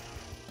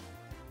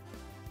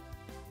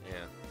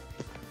 Yeah.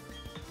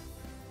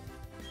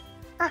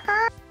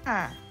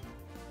 Haha.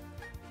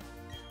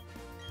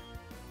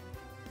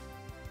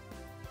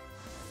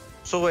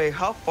 So wait,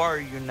 how far are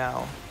you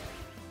now?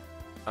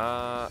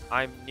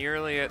 I'm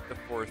nearly at the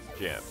 4th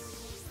gym.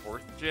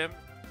 4th gym?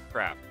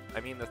 Crap. I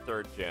mean the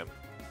 3rd gym.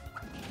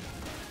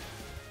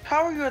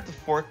 How are you at the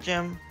 4th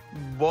gym?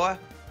 What?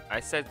 I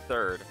said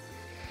 3rd.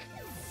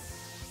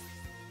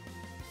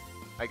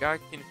 I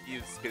got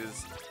confused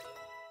because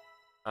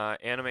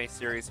anime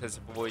series has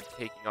avoided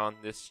taking on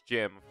this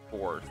gym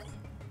fourth.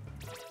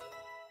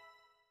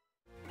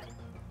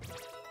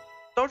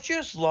 Don't you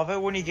just love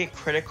it when you get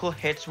critical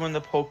hits when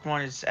the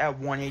Pokemon is at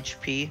 1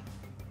 HP?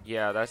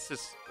 Yeah, that's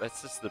just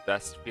the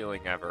best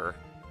feeling ever.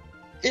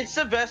 It's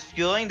the best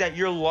feeling that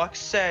your luck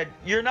said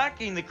you're not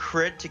getting the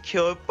crit to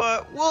kill it,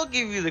 but we'll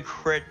give you the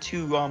crit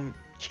to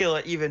kill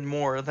it even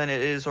more than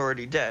it is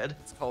already dead.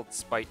 It's called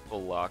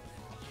spiteful luck.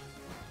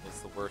 It's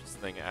the worst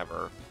thing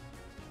ever.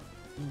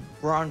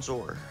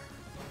 Bronzor.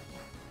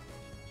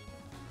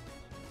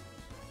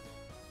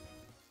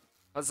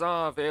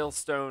 Huzzah,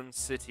 Veilstone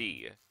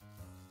City.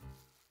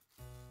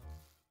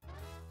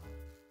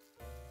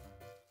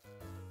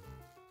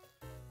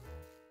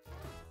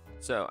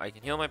 So, I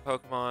can heal my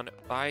Pokemon,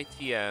 buy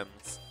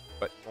TMs,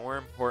 but more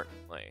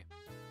importantly,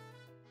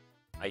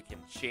 I can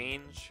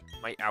change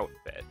my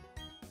outfit.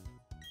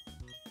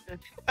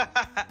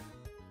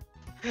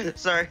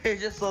 Sorry, I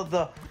just love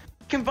the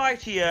can buy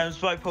TMs,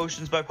 buy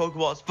potions, buy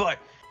Pokeballs, but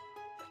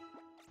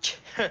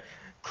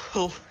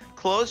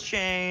clothes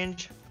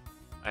change.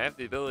 I have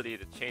the ability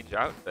to change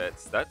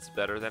outfits. That's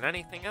better than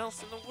anything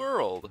else in the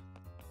world.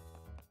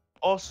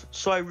 Also,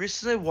 so I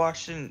recently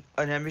watched an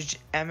MNJ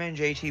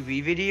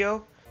TV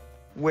video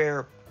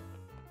where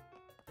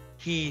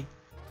he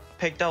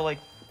picked out like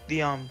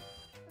the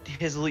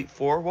his Elite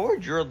Four. What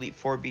would your Elite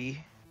Four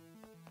be?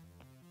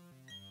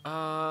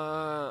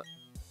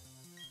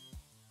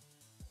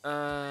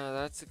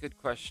 That's a good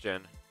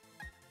question.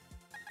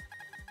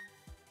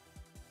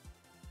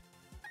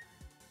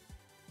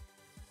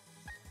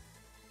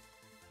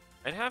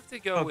 I'd have to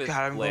go with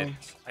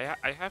Flint.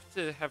 I have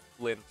to have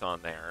Flint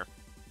on there.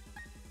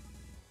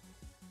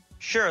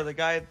 Sure, the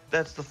guy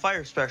that's the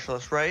fire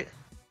specialist, right?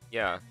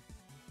 Yeah.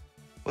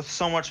 With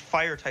so much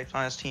fire types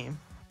on his team.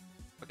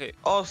 Okay.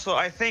 Also,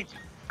 I think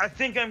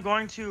I'm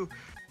going to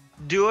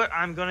do it.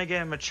 I'm gonna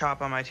get a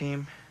Machop on my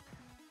team.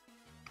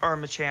 Or a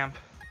Machamp.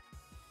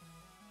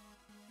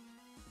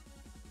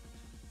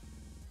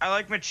 I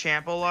like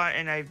Machamp a lot,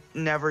 and I've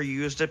never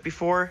used it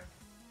before.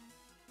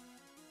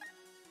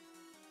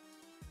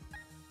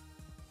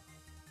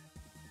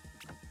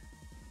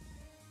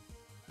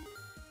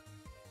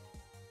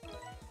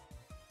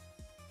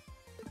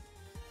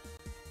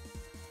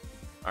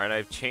 Alright,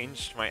 I've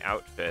changed my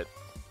outfit.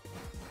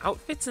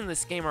 Outfits in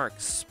this game are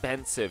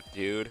expensive,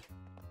 dude.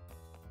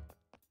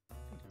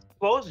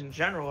 Clothes in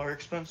general are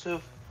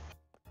expensive.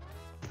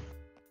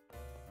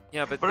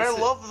 Yeah, but I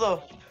love the...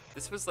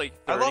 This was like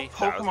I love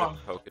 30,000 Pokemon.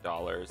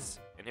 Pokédollars,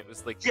 and it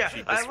was like the Yeah,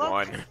 cheapest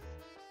one.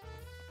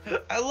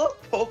 I love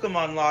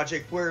Pokemon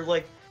logic, where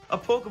like a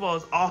Pokeball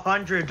is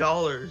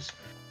 $100.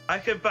 I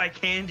could buy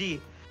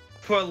candy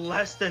for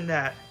less than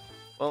that.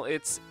 Well,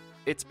 it's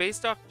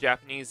based off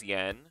Japanese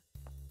yen,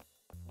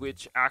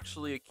 which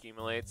actually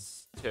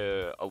accumulates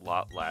to a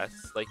lot less.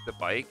 Like the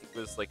bike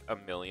was like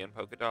 1,000,000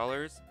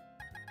 Pokédollars.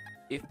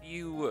 If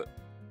you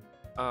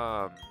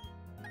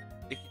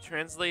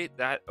translate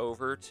that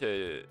over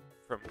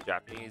from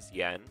Japanese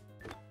yen,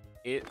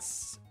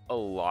 it's a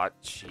lot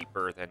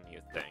cheaper than you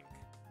think.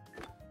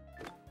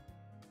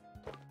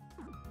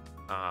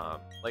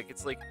 Like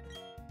it's like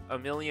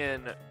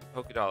 1,000,000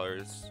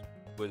 Pokédollars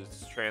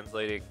was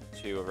translating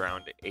to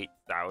around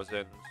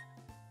 8,000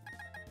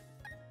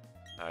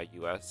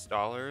 US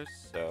dollars,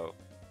 so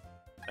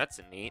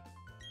that's neat.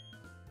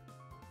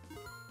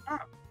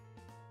 Ah.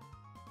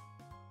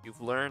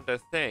 You've learned a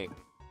thing.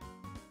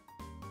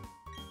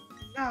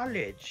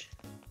 Knowledge.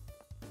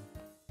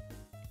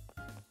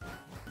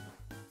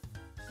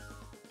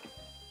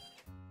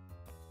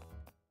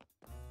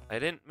 I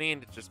didn't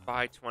mean to just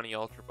buy 20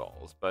 Ultra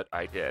Balls, but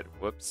I did.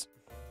 Whoops.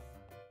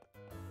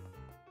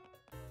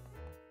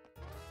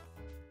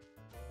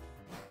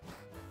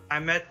 I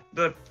met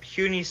the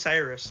puny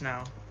Cyrus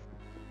now.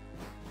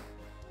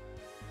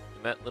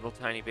 You met little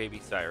tiny baby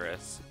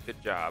Cyrus.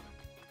 Good job.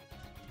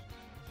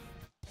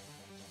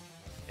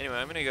 Anyway,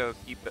 I'm gonna go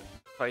keep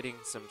fighting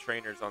some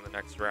trainers on the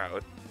next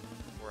route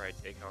before I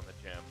take on the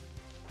gym.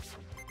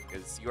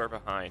 Because you are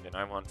behind and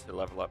I want to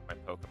level up my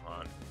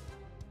Pokemon.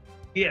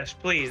 Yes,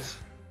 please.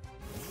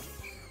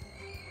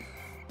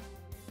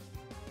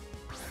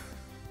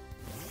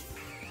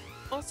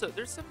 Also,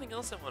 there's something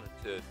else I wanted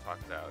to talk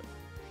about.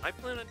 I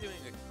plan on doing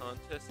a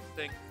contest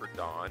thing for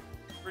Dawn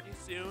pretty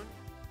soon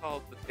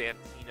called the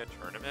Fantina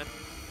Tournament,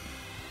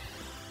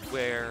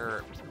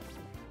 where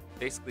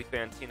basically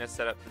Fantina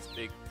set up this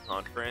big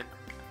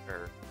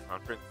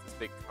this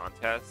big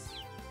contest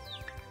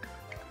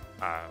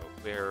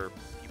where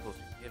people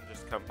can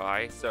just come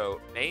by. So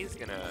May's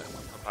gonna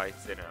come by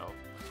Sinnoh,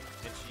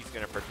 and she's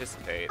gonna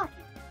participate.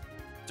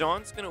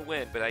 Dawn's gonna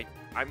win, but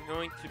I'm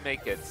going to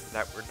make it so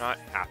that we're not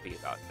happy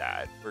about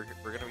that. We're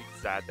gonna be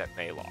sad that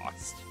May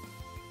lost.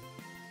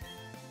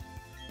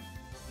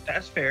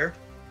 That's fair.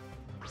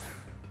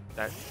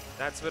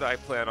 That's what I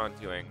plan on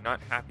doing. Not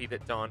happy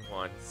that Dawn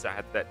won,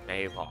 sad that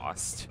May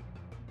lost.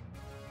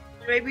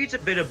 Maybe it's a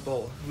bit of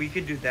both. We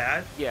could do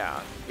that.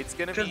 Yeah, it's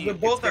gonna be. Because we're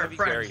both our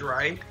friends,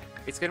 right?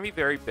 It's gonna be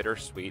very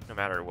bittersweet no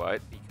matter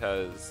what,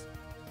 because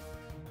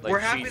Like, we're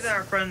happy she's... that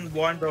our friend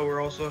won, but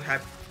we're also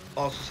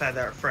also sad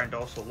that our friend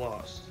also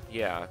lost.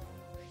 Yeah.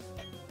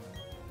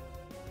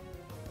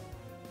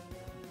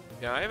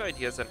 Yeah, I have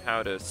ideas on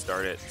how to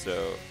start it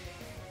so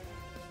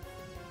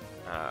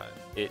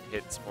it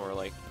hits more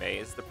like May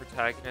is the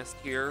protagonist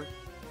here.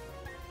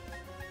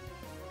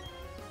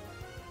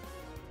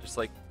 Just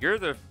like, you're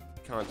the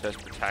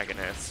contest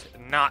protagonist,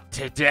 not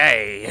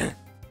today.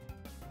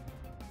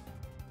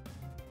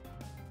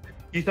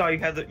 You thought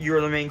you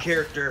were the main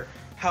character.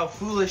 How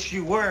foolish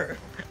you were.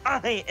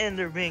 I am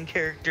the main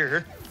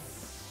character.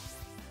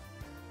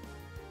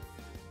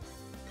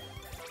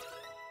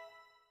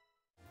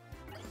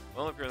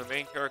 Well, if you're the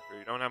main character,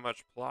 you don't have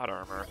much plot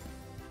armor.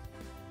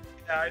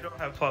 Yeah, I don't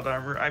have plot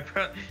armor.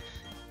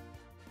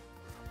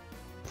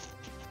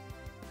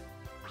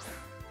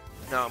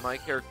 No, my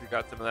character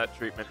got some of that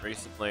treatment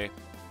recently.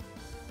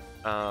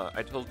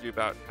 I told you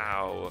about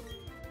how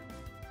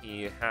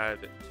he had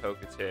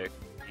Togetic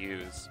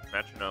use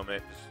Metronome,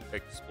 it just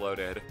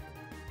exploded.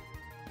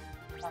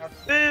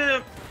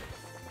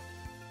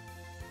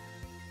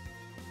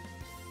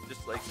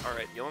 Just like,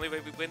 alright, the only way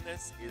we win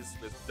this is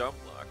with dumb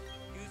luck.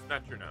 Use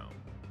Metronome.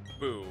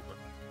 Boom.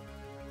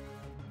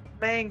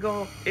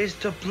 Mango is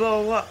to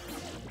blow up.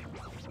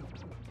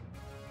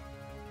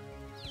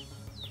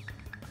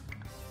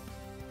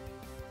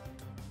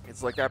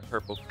 It's like that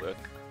purple clip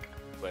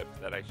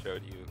that I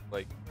showed you.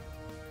 Like,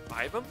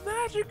 I have a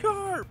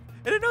Magikarp!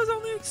 And it knows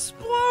only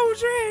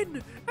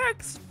explosion!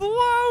 Explosion!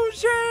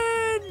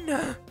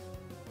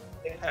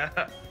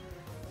 Yeah.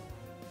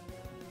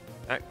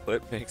 That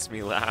clip makes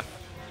me laugh.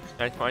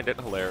 I find it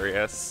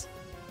hilarious.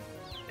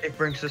 It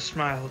brings a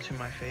smile to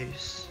my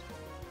face.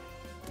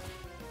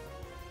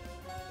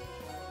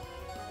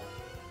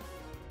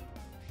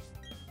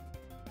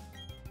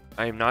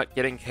 I am not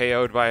getting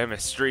KO'd by a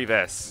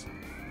Mischievous.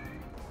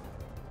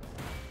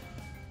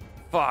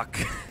 Fuck.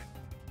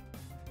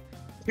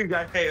 You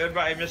got KO'd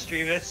by a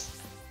Mischievous.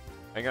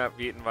 I got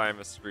beaten by a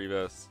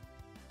Mischievous.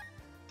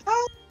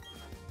 Oh.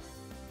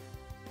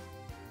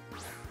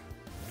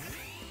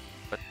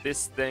 But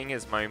this thing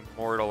is my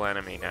mortal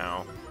enemy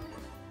now.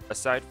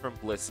 Aside from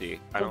Blissey.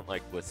 I don't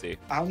like Blissey.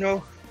 I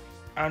know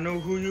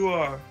who you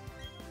are,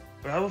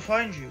 but I will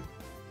find you,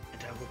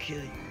 and I will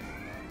kill you.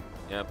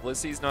 Yeah,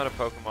 Blissey's not a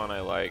Pokemon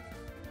I like.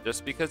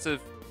 Just because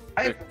of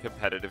the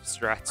competitive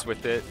strats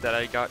with it that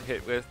I got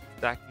hit with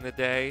back in the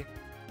day.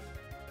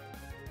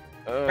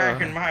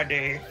 Back in my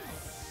day.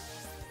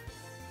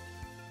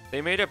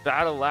 They made a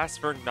battle last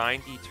for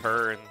 90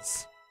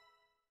 turns.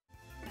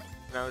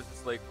 And I was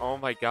just like, oh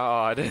my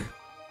god.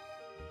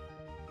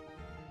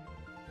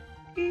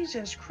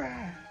 Jesus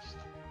Christ.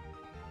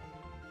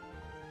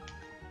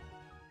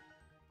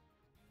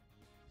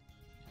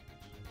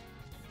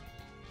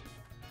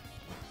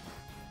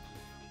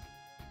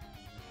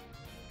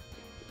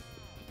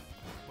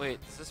 Wait,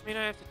 does this mean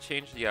I have to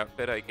change the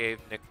outfit I gave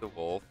Nick the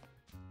Wolf?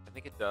 I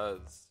think it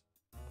does.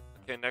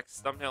 Okay, next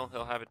thumbnail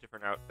he'll have a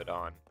different outfit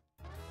on.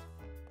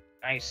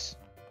 Nice.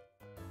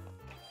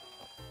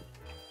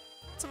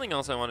 Something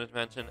else I wanted to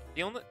mention.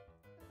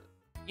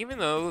 Even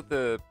though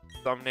the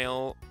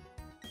thumbnail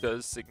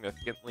does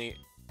significantly,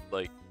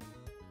 like,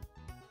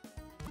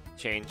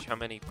 change how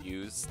many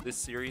views this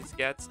series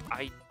gets,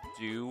 I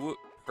do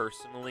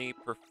personally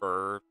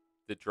prefer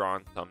the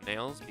drawn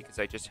thumbnails because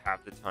I just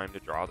have the time to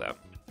draw them.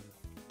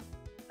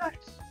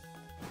 Nice.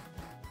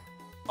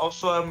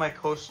 Also, I have my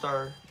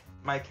co-star,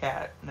 my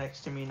cat,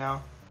 next to me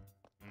now.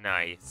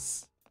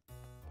 Nice.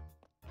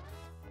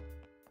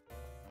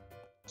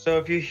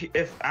 So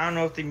if I don't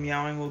know if the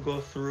meowing will go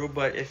through,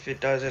 but if it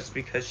does, it's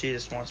because she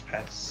just wants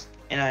pets,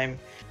 and I'm,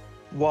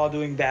 while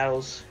doing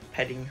battles,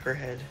 petting her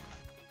head.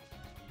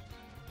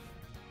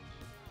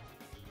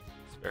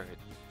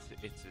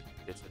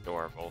 It's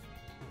adorable.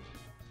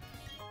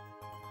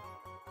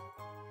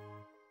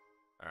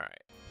 All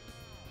right.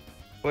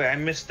 Wait, I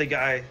missed the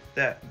guy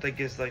that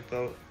gives like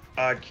the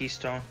odd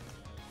keystone.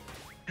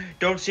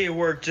 Don't say a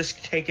word,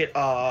 just take it.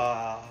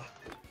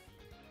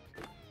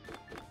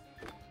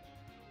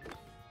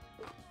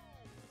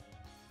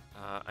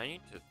 I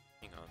need to,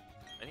 hang on.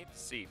 I need to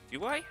see.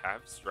 Do I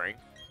have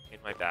strength in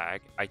my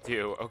bag? I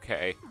do.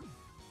 Okay.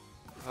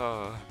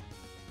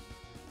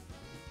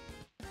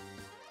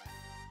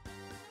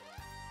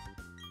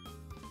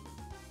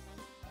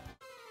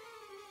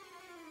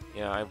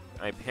 Yeah,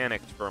 I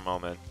panicked for a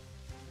moment.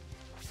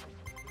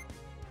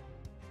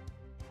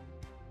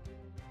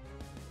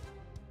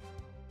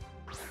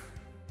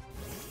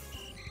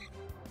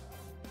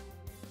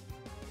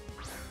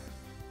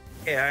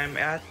 Yeah, I'm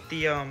at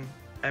the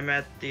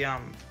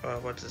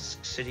what's this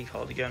city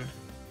called again?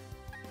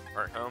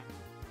 Heart Home?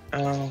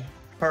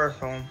 Heart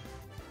Home.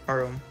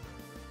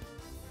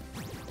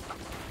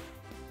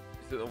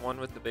 Is it the one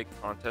with the big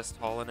contest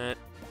hall in it?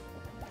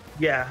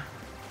 Yeah.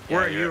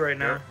 Where are you right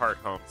now? You're at Heart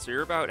Home, so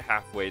you're about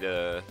halfway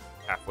to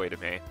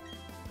me.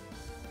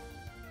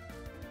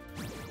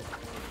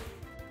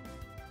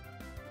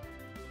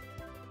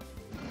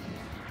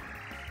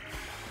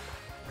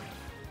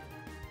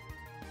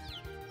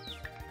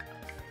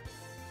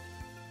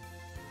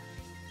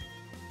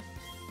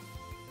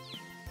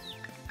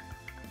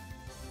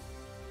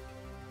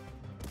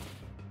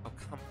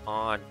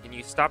 on. Can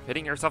you stop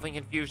hitting yourself in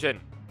confusion?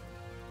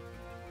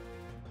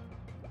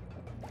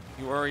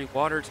 You are a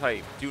water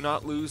type. Do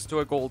not lose to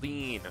a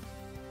Goldeen.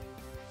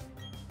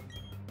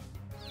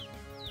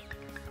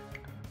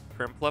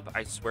 Crimplup,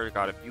 I swear to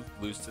God, if you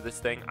lose to this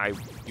thing,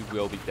 you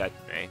will be dead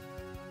to me.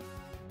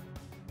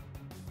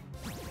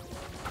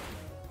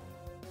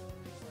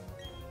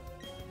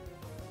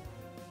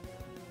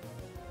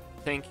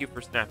 Thank you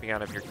for snapping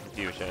out of your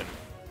confusion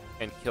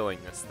and killing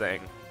this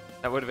thing.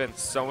 That would have been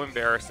so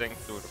embarrassing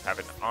to have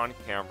it on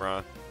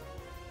camera.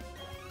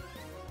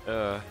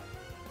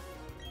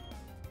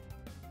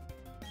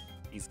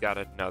 He's got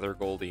another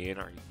Goldeen.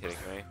 Are you kidding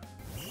me?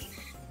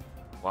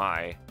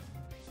 Why?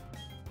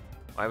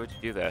 Why would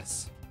you do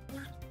this?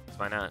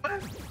 Why not?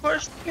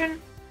 Question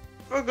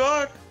for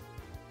God.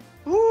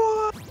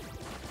 Why?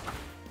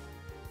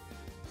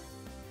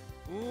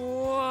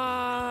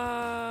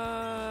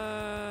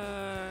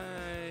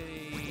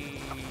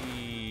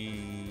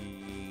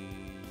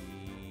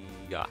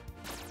 Yeah.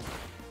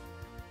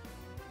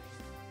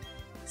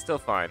 Still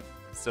fine.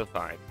 Still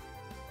fine.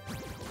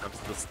 I'm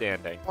still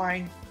standing.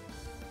 Fine.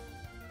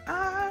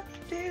 I'm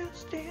still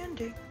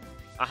standing.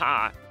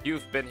 Aha!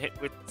 You've been hit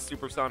with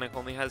Supersonic,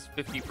 only has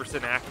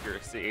 50%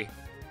 accuracy.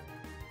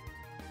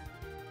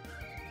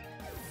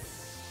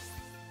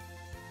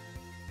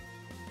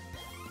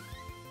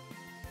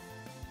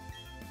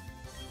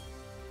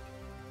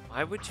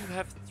 Why would you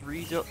have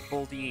 3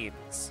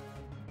 Goldeens?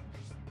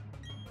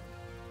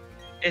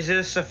 Is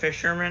this a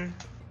fisherman?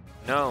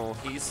 No,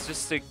 he's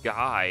just a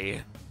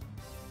guy.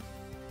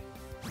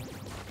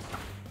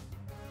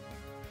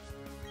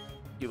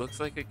 He looks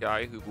like a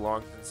guy who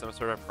belongs in some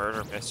sort of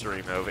murder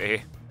mystery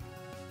movie.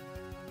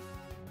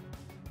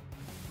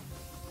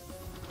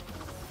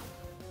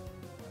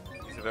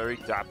 He's a very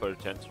dapper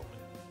gentleman.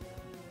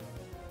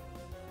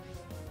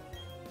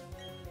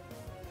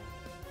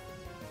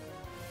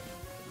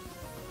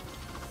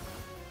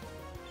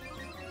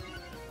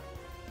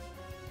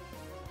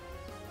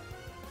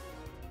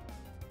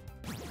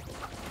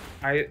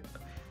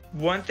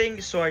 One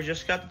thing, so I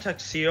just got the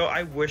tuxedo.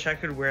 I wish I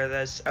could wear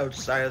this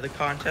outside of the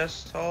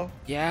contest hall.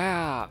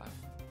 Yeah.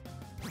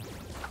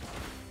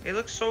 It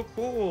looks so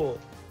cool.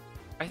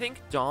 I think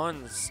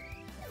Dawn's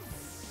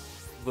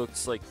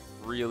looks like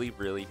really,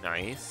 really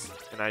nice.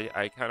 And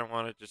I kind of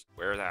want to just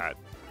wear that.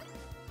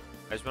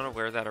 I just want to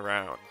wear that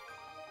around.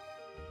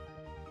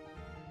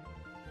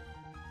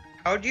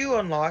 How do you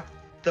unlock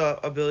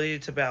the ability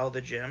to battle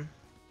the gym?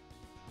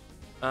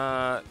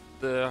 The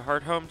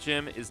Hard Home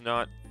Gym is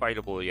not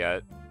fightable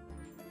yet.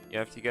 You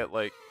have to get,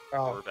 like,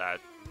 4 badge.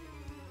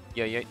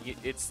 Yeah,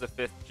 it's the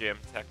 5th gym,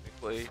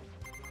 technically.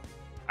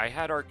 I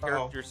had our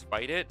characters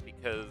fight it,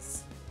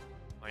 because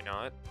why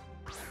not?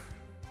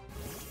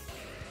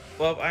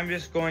 Well, I'm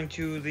just going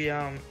to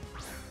the,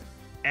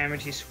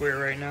 Amity Square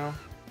right now.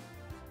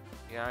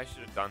 Yeah, I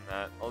should have done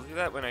that. I'll do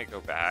that when I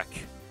go back.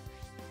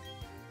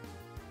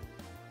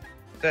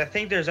 I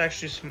think there's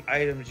actually some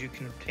items you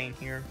can obtain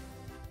here.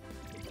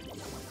 You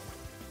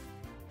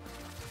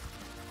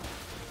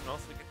can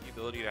also get the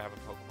ability to have a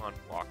Pokemon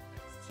walk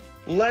next to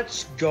you.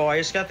 Let's go. I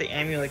just got the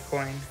amulet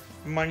coin.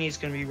 Money's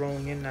gonna be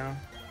rolling in now.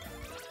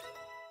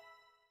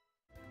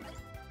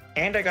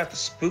 And I got the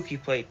spooky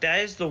plate. That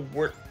is the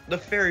worst. The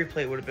fairy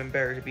plate would have been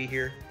better to be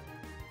here.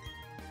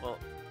 Well,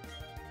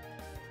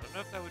 I don't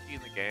know if that would be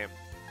in the game.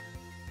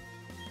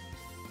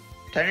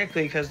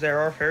 Technically, because there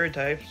are fairy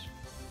types.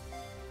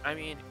 I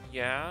mean,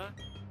 yeah.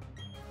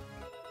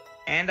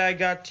 And I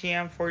got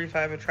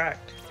TM45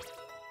 Attract.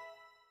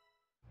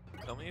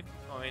 Tell me if you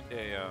find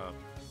a,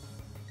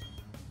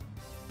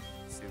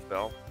 Soothe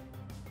Bell.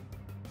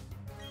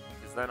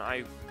 Because then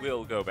I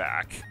will go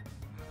back.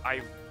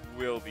 I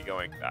will be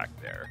going back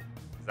there.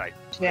 Because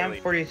I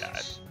really need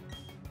that.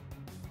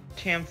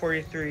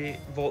 TM43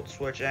 Volt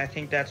Switch, and I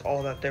think that's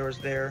all that there was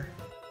there.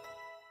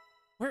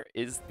 Where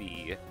is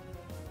the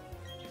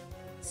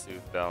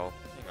Soothe Bell?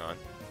 Hang on.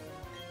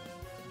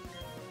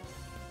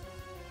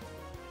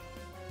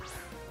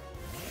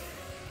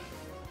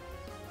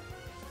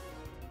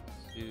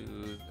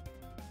 Soothe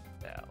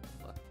Bell.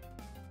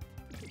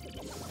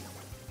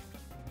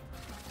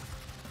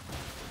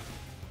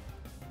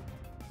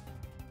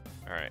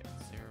 Alright,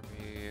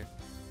 Cerebi.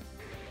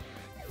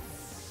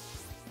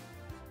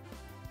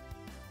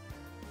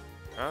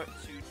 Route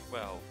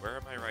 212. Where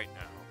am I right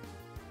now?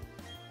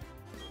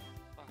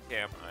 Fuck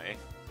am I?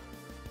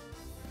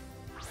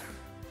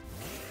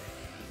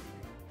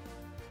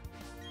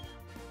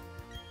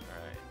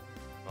 Alright.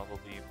 Bubble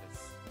Beam is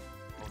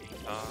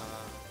Ponyta.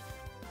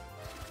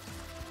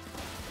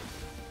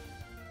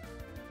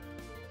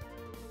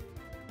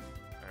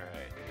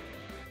 Alright.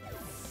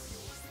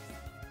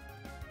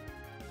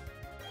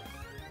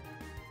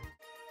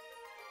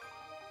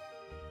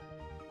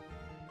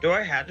 Do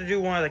I have to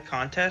do one of the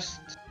contests?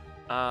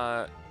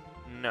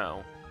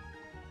 No.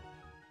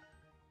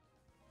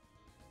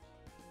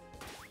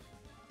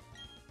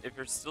 If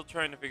you're still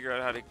trying to figure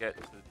out how to get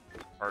to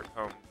the Heart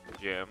Home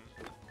Gym,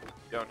 you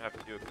don't have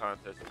to do a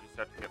contest, you just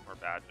have to get more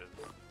badges.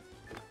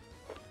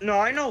 No,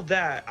 I know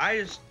that.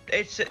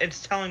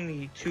 It's telling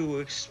me to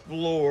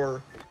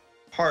explore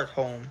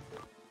Hearthome.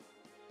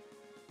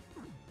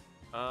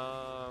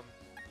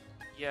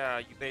 Yeah,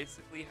 you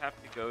basically have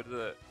to go to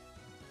the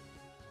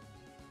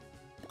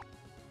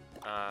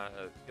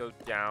go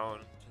down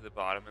to the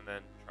bottom and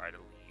then try to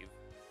leave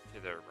to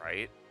the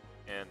right,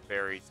 and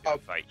Barry's gonna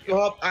fight you.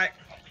 Well,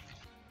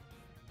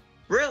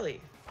 really?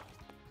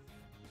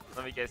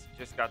 Let me guess, you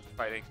just got to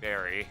fighting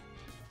Barry.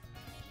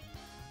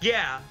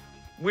 Yeah.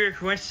 Weird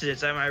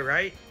coincidence, am I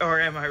right? Or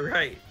am I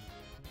right?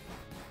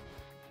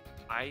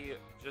 I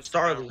just now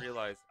Starly.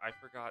 realized I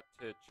forgot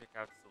to check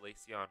out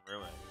Solacion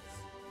Ruins.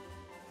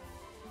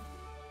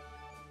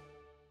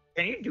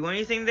 Can you do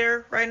anything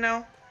there right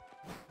now?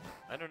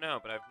 I don't know,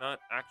 but I've not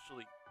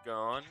actually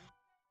gone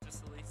to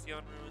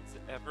Solacion Ruins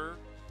ever.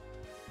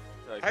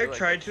 So I feel like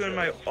tried to should.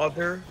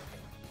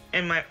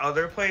 in my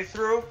other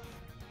playthrough,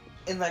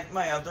 in like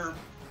my other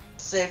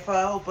save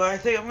file, but I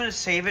think I'm gonna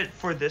save it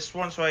for this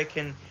one so I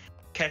can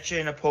catch it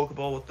in a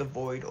Pokeball with the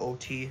Void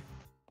OT.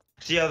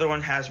 The other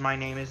one has my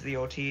name as the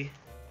OT.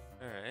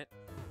 Alright.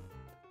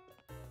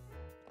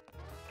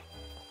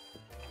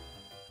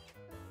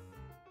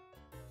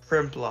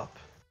 Primplup.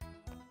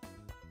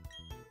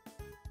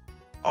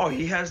 Oh,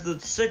 he has the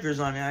stickers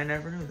on it. I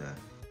never knew that.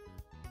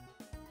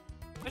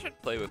 I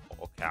should play with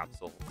ball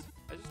capsules.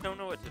 I just don't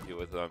know what to do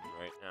with them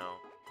right now.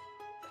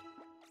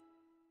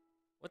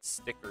 What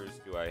stickers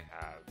do I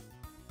have?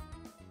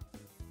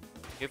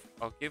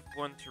 I'll give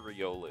one to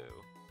Riolu.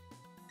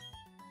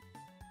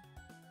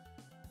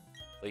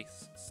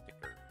 Place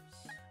stickers.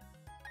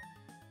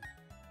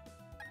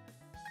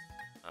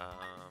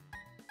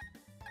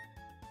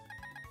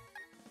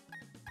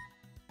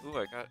 Ooh,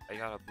 I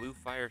got a blue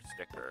fire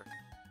sticker.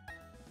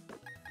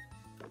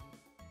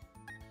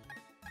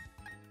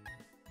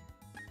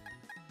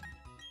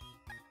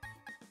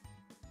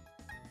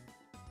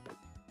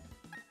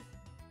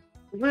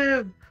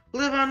 Live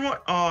on one.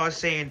 Oh,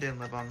 Saiyan didn't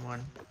live on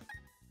one.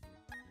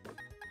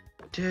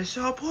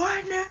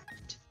 Disappointment.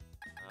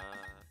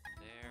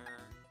 There.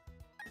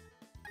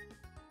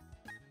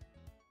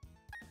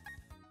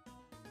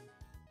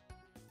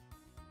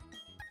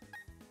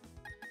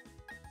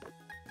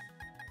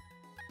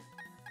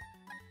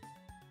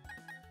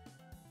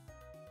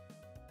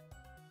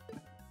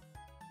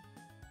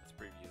 Let's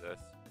preview this.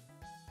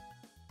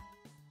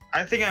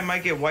 I think I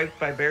might get wiped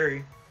by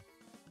Barry.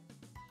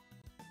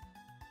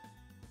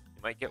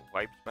 You might get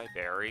wiped by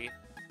Barry.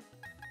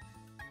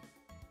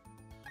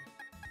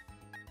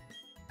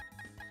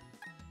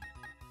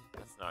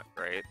 That's not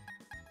great.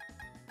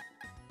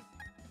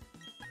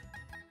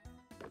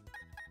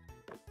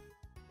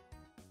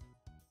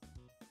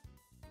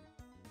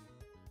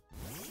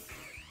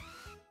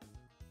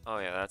 Oh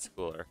yeah, that's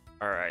cooler.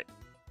 Alright.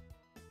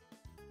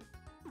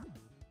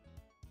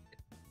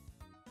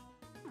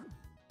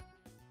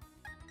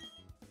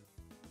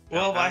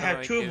 Well, Now I how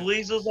have do two give-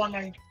 Weasels on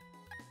my.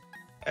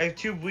 I have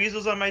two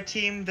Weasels on my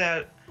team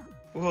that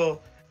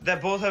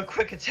both have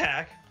quick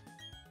attack.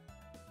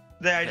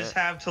 That I just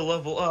have to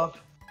level up.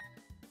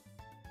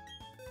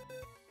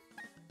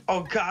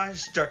 Oh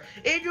gosh,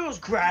 Angel's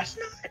Grass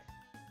Knot?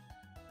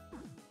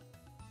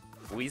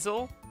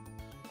 Weasel?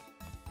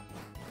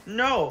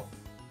 No.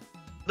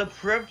 The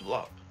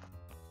Primplup.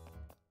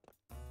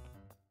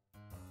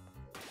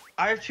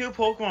 I have two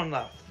Pokemon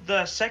left.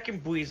 The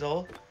second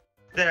Weasel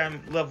that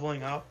I'm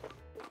leveling up.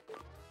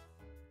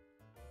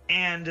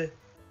 And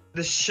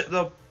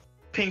the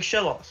pink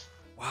Shellos.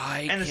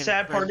 Why And the can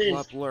sad part is-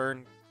 Primplup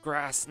learn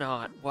Grass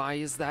Knot? Why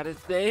is that a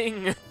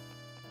thing?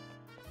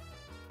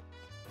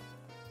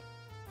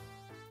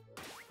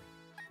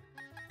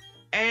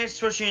 And it's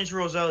switching into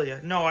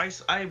Roselia. No,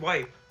 I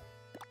wipe.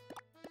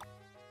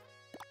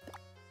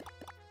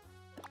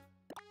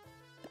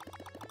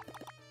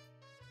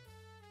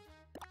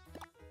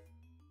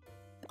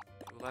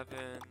 11,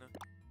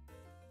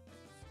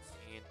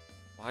 16.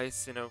 Why is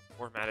Sinnoh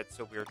formatted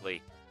so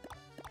weirdly?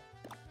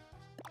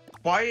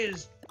 Why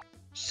is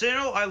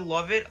Sinnoh? I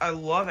love it. I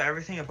love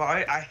everything about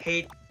it. I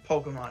hate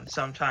Pokemon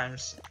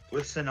sometimes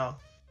with Sinnoh.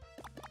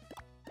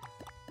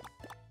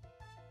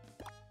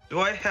 Do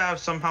I have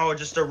somehow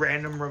just a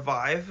random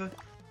revive?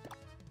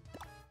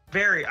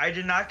 Barry, I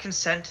did not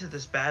consent to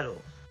this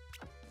battle.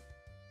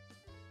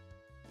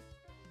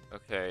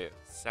 Okay,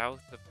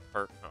 south of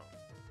Hearthome.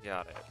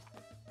 Got it.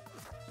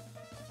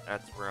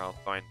 That's where I'll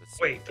find the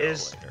Wait, Sweet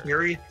is later.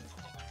 Barry?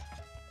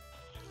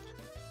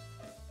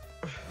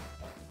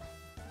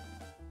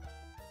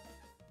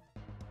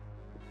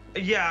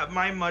 Yeah,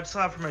 my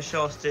Mudslap for my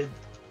shells did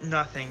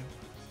nothing.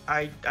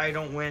 I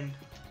don't win.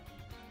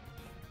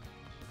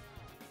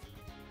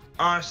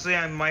 Honestly,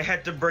 I might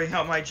have to bring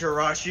out my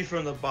Jirachi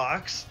from the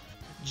box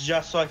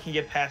just so I can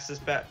get past this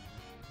bet.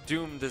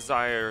 Doom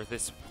Desire,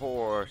 this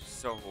poor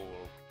soul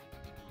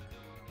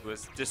who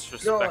has I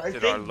disrespected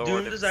think our Lord Doom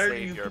and Desire,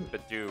 you Savior, can-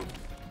 Badoo.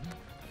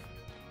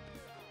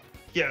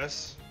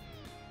 Yes.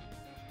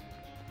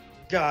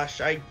 Gosh,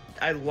 I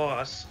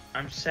lost.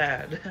 I'm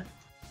sad.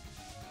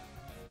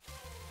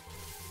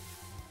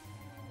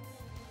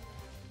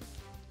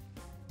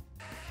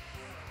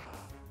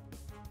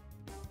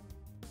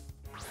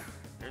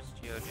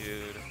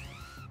 Geodude.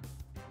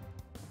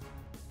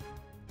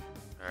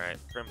 Alright,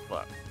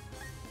 Prinplup.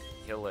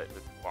 Kill it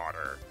with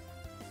water.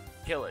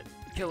 Kill it!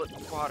 Kill it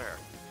with water!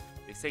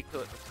 They say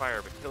kill it with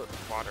fire, but kill it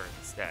with water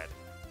instead.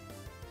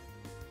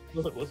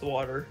 Kill it with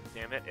water.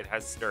 Damn it, it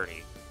has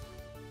sturdy.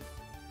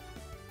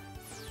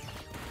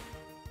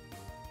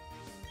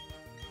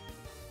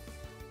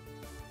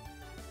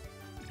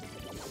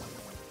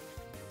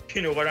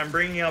 You know what? I'm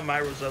bringing out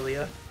my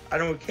Roselia. I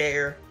don't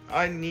care.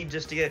 I need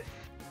just to get...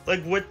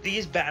 Like, with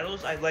these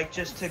battles, I like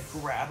just to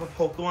grab a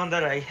Pokemon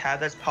that I have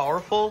that's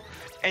powerful,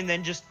 and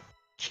then just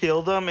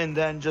kill them, and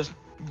then just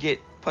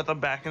put them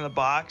back in the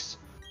box.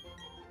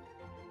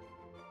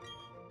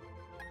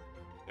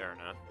 Fair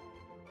enough.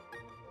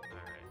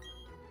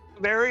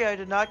 Alright. Barry, I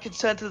did not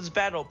consent to this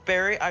battle.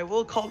 Barry, I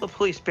will call the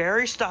police.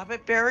 Barry, stop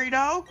it. Barry,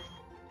 no!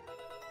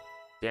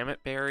 Damn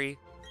it, Barry.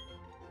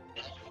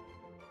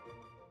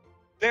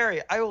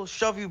 Barry, I will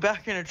shove you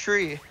back in a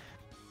tree.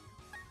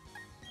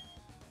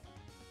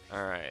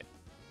 Alright.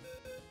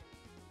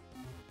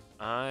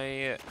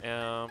 I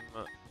am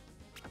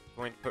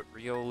going to put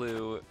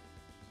Riolu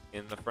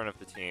in the front of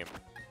the team.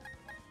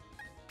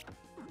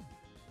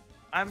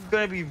 I'm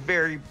gonna be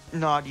very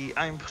naughty.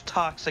 I'm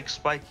toxic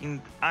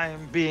spiking.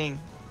 I'm being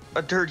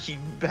a dirty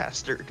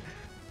bastard.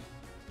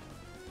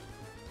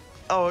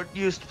 Oh, it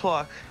used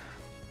pluck.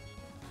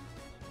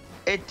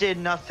 It did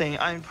nothing.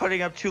 I'm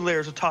putting up 2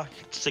 layers of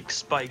toxic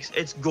spikes.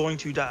 It's going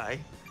to die.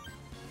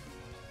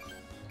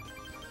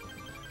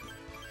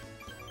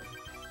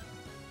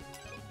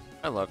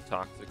 I love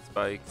toxic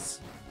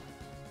spikes.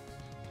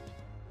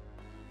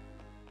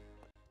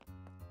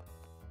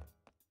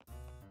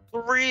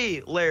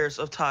 Three layers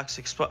of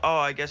toxic spike. Oh,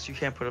 I guess you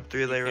can't put up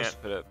 3 layers. You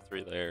can't put up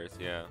 3 layers,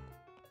 yeah.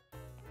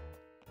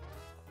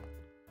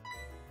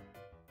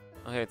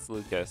 Oh, hey, it's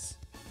Lucas.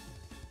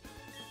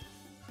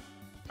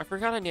 I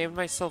forgot I named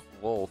myself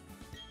Wolf.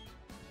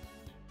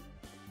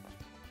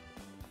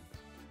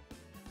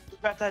 You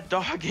got that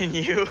dog in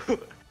you.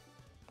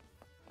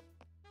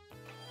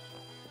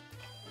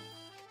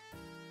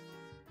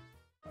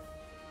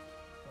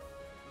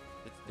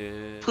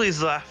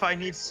 Please laugh. I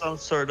need some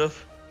sort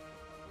of...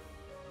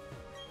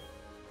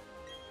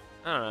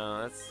 I don't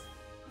know, that's...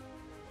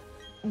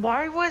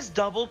 Why was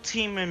double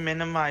team and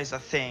minimize a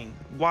thing?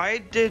 Why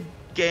did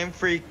Game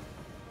Freak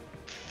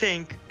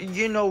think,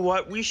 you know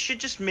what, we should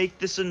just make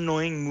this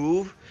annoying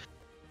move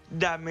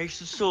that makes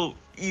it so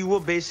you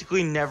will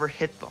basically never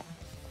hit them?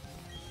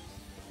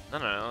 I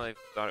don't know, I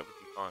thought it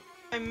would be fun.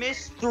 I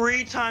missed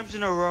 3 times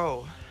in a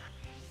row.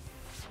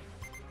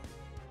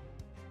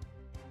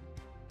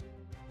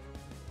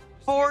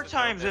 4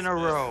 times in a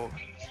row.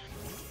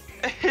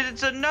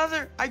 It's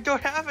another... I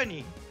don't have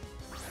any.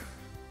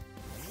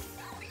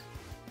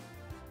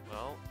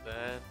 Well,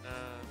 then,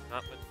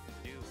 not much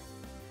to do.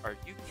 Are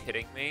you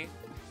kidding me?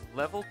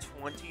 Level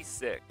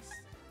 26.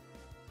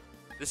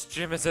 This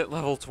gym is at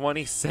level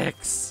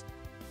 26.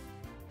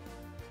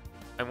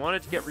 I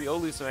wanted to get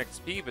Riolu some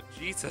XP, but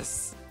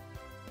Jesus.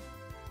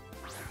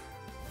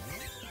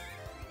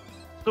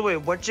 So wait,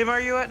 what gym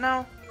are you at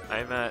now?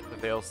 I'm at the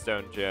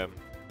Veilstone gym.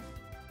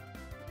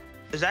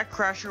 Is that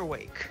Crash or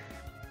Wake?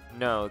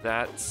 No,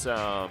 that's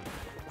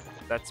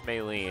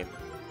Maylene.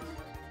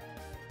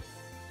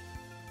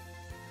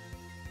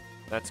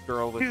 That's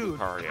girl with Dude,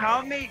 Lucario.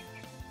 how many...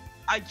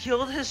 I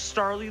killed his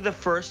Starly the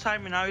first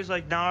time, and now he's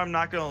like, now I'm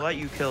not gonna let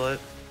you kill it.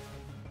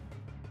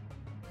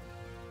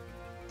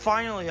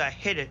 Finally, I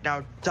hit it.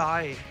 Now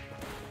die.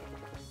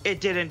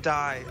 It didn't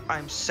die.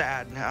 I'm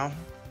sad now.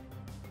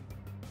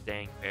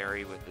 Dang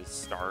Barry with his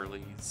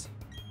Starlies.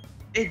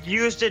 It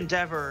used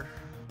Endeavor.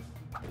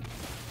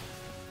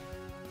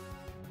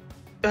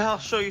 I'll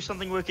show you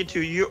something wicked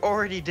too. You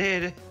already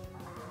did.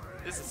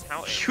 This is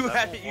how you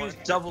had to use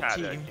double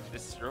team. Can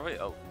destroy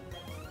a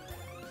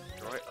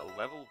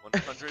level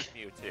 100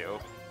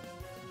 Mewtwo.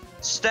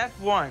 Step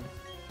 1,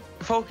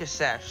 focus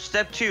sash.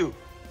 Step 2,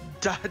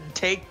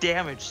 take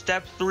damage.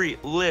 Step 3,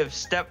 live.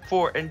 Step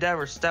 4,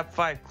 endeavor. Step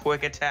 5,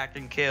 quick attack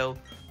and kill.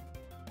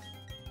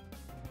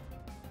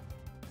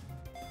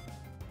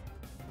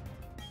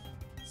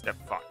 Step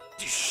 5,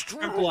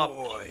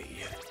 destroy.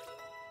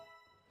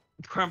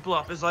 Crumple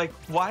up is like,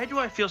 why do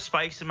I feel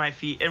spikes in my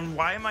feet, and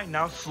why am I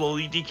now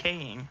slowly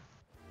decaying?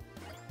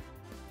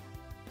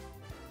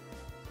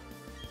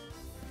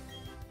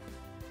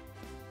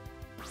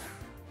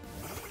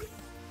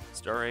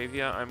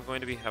 Staravia, I'm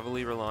going to be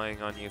heavily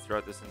relying on you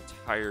throughout this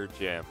entire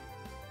gym.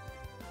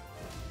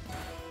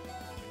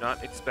 Do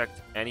not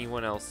expect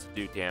anyone else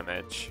to do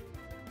damage.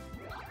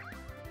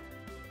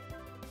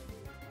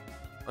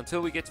 Until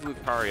we get to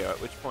Lucario,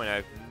 at which point I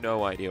have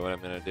no idea what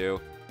I'm going to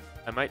do.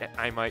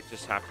 I might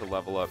just have to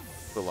level up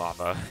the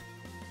lava.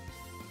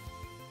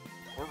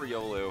 Or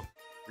Riolu.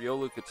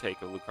 Riolu could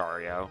take a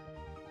Lucario.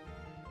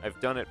 I've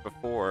done it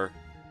before.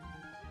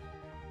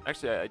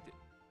 Actually,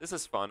 this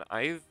is fun.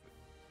 I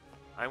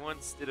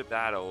once did a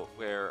battle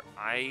where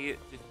I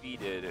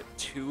defeated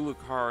 2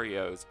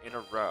 Lucarios in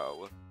a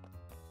row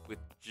with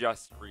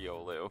just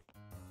Riolu.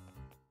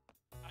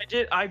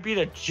 I beat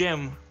a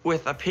gym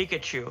with a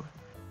Pikachu.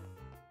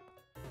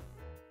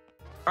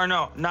 Or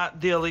no,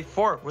 not the Elite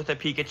Four with a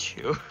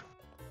Pikachu.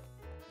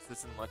 Is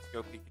this in Let's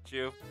Go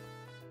Pikachu?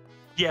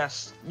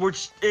 Yes,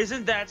 which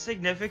isn't that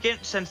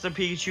significant since the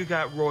Pikachu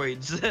got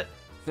roids.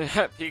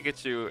 That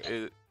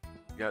Pikachu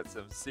got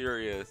some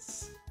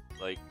serious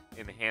like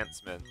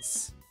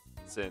enhancements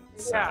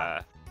since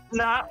Yeah.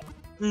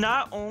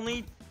 Not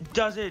only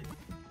does it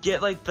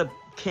get like the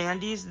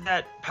candies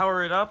that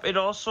power it up, it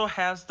also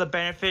has the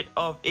benefit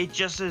of it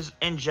just is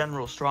in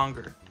general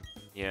stronger.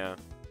 Yeah,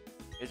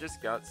 it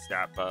just got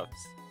stat buffs.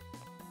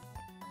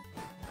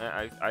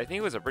 I think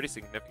it was a pretty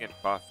significant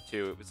buff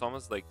too. It was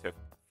almost like to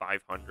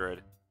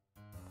 500.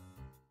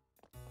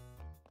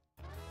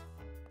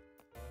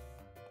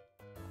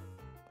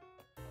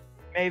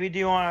 Maybe do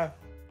you want to?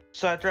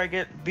 So after I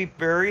get beat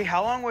berry,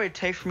 how long would it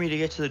take for me to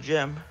get to the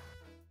gym?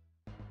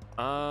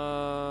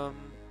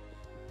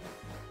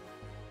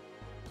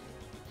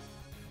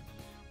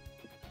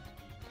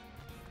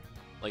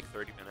 Like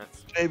 30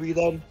 minutes. Maybe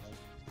then.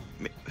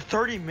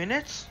 30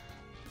 minutes?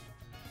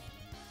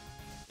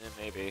 Yeah,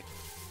 maybe.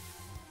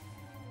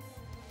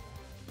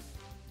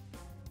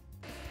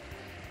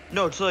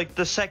 No, it's like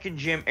the second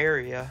gym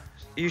area.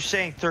 You're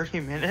saying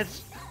 30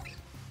 minutes?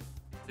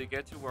 To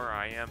get to where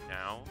I am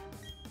now.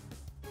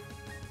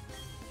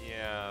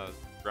 Yeah,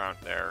 around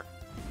there.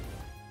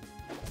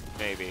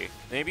 Maybe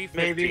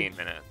 15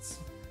 minutes.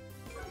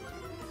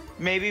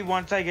 Maybe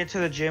once I get to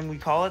the gym, we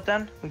call it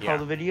then? We call Yeah.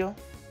 the video?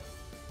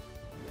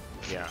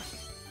 Yeah,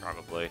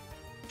 probably.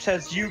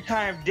 Since you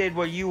kind of did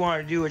what you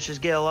want to do, which is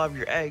get a lot of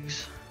your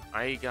eggs.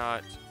 I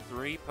got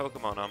 3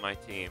 Pokemon on my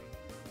team.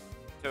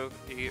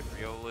 Togepi,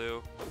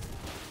 Riolu.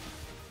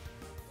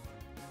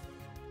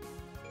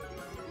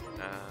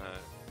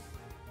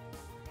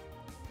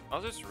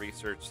 I'll just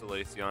research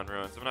Solacion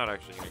ruins. I'm not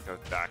actually gonna go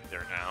back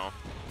there now.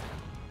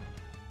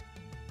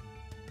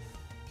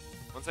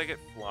 Once I get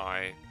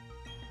Fly,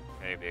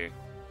 maybe.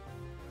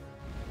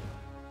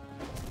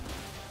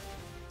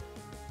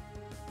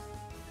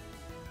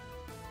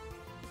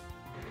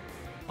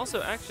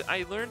 Also, actually,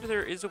 I learned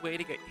there is a way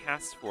to get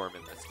cast form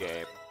in this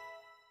game.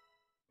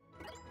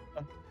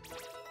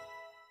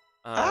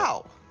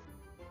 Ow!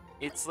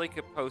 It's like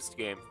a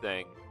post-game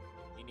thing.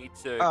 You need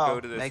to Oh, go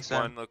to this makes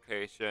one sense.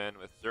 location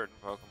with certain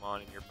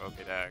Pokemon in your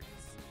Pokedex.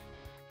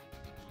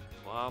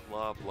 Blah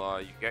blah blah.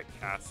 You get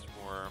cast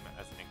form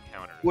as an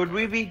encounter. Would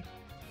we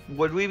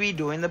be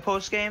doing the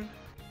post game?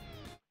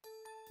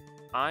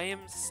 I am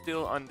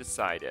still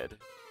undecided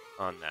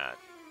on that.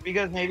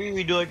 Because maybe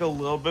we do like a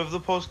little bit of the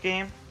post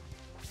game,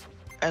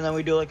 and then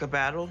we do like a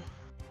battle.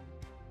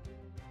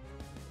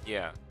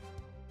 Yeah.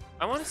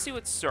 I want to see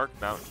what Stark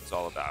Mountain's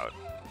all about.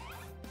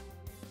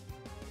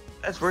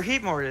 That's where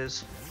Heatmore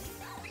is.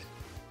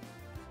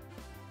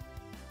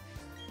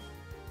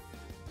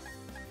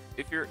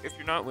 If you're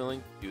not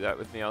willing to do that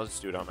with me, I'll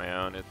just do it on my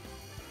own.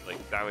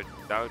 Like that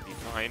would be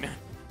fine.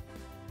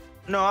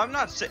 No, I'm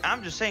not.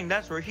 I'm just saying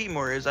that's where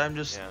Heatmore is. I'm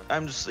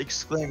just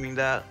exclaiming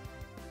that.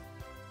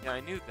 Yeah,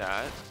 I knew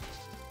that.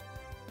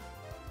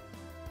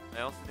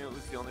 I also knew it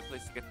was the only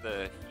place to get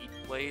the heat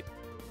plate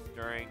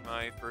during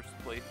my first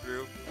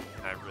playthrough,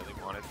 and I really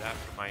wanted that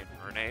for my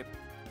Infernape.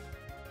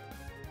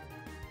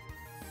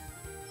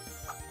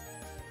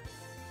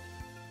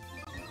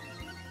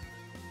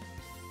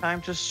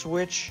 Time to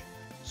switch.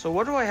 So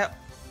what do I have?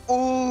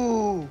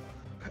 Ooh,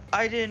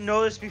 I didn't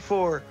know this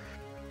before,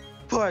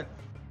 but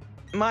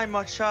my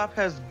Machop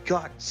has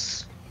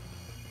guts.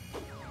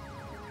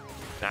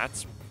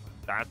 That's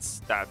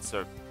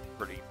a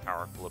pretty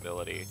powerful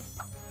ability.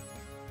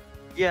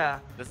 Yeah,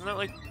 Doesn't that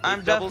like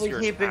I'm doubles definitely your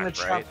keeping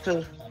attack, the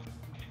right? Chop to.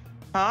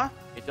 Huh?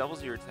 It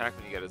doubles your attack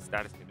when you get a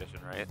status condition,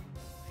 right?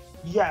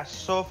 Yes.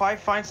 So if I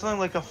find something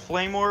like a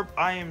Flame Orb,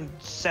 I am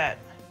set.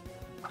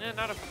 Eh,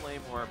 not a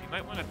flame orb. You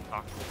might want to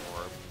talk to the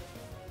orb.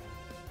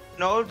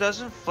 No,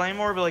 doesn't Flame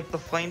Orb like the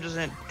flame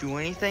doesn't do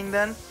anything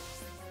then?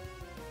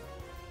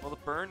 Well, the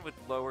burn would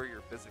lower your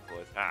physical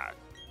attack,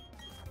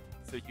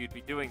 so you'd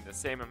be doing the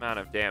same amount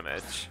of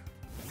damage.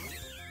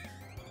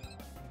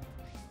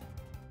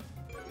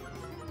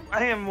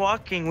 I am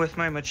walking with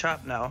my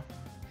Machop now.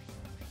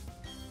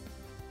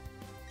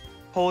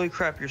 Holy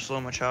crap, you're slow,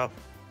 Machop.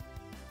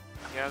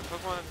 Yeah, the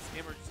Pokemon in this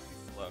game are just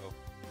too slow.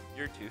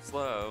 You're too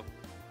slow.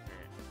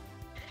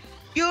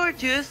 You're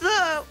too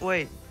slow.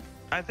 Wait,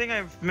 I think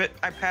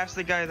I passed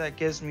the guy that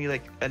gives me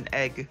like an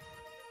egg,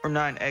 or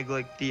not an egg,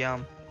 like the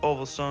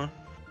Veilstone.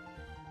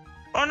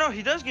 Oh no,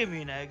 he does give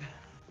me an egg.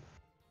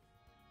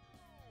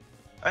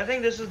 I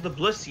think this is the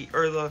Blissey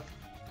or the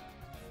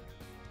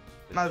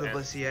not the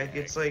Blissey egg.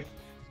 It's like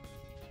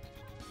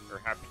Or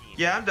Happiny.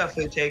 yeah,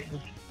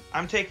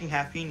 I'm taking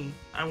Happiny.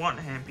 I want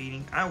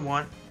Happiny. I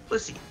want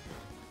Blissey.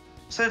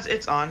 Since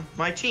it's on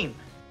my team.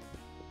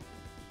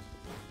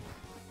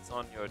 It's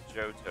on your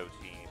Johto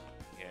team.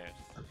 Yes.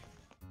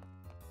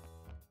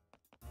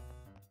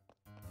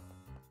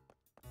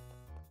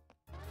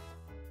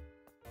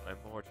 My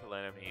mortal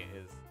enemy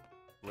is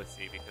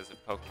Blissey because of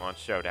Pokemon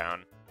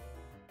Showdown.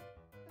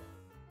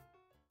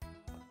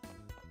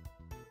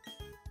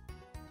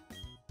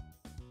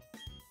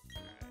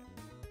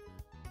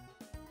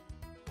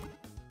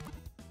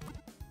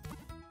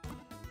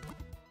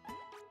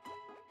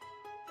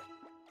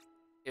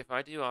 if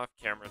I do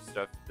off-camera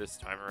stuff this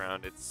time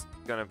around, it's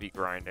gonna be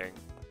grinding.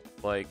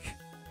 Like,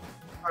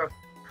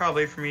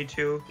 Probably for me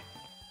too.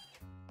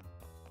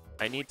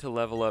 I need to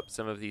level up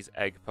some of these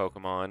egg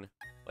Pokemon,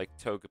 like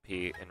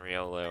Togepi and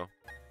Riolu,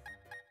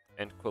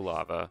 and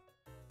Quilava.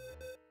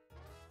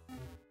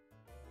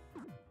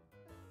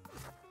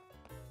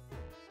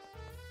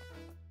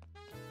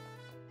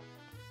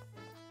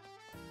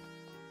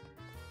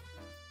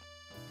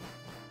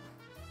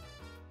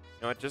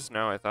 You know what, just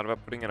now I thought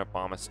about putting an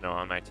Abomasnow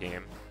on my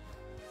team.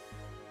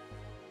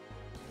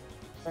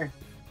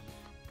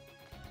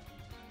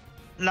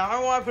 Now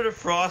I want to put a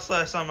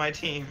Frostless on my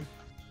team.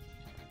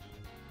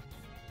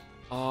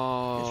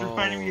 Oh. It's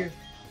reminding me of...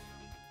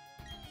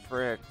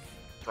 Frick.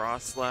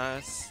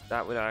 Frostlass?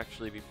 That would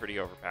actually be pretty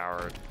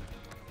overpowered.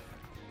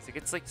 I think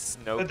it's like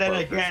Snow But then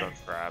Cloak or again... some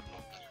crap.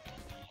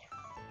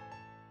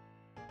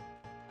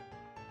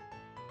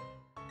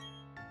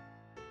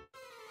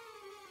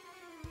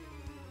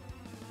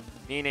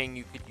 Meaning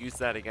you could use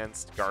that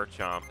against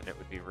Garchomp and it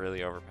would be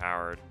really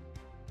overpowered.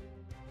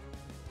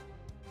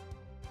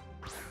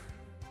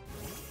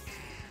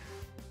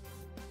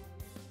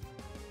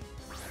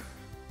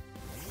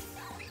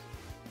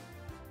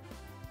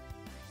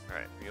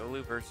 Alright,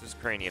 Riolu versus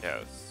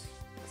Craniados.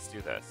 Let's do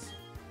this.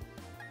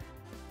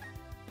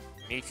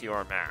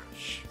 Meteor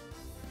Mash.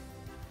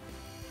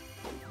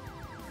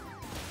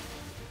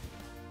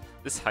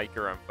 This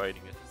hiker I'm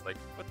fighting is just like,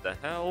 what the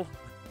hell?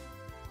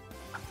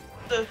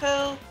 What the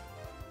hell?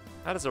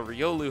 How does a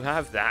Riolu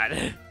have that?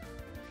 How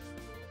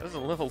does a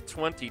level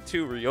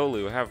 22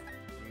 Riolu have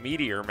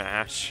Meteor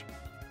Mash?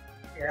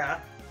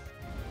 Yeah.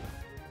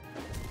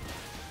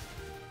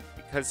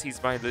 Because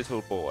he's my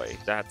little boy,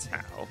 that's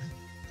how.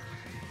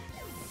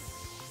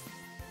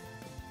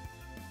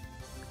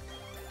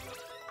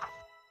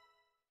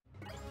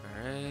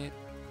 Alright.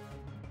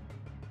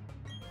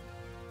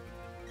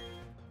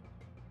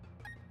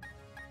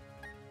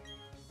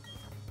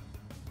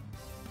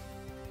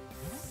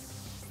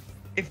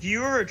 If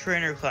you were a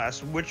trainer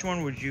class, which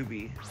one would you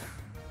be?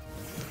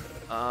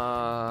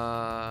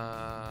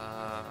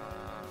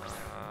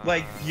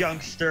 Like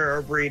youngster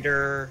or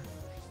breeder?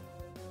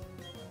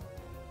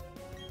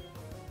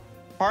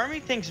 Part of me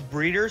thinks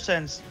breeder,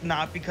 since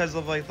not because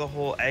of like the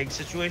whole egg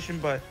situation,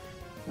 but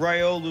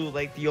Riolu,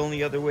 like the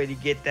only other way to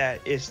get that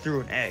is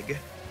through an egg.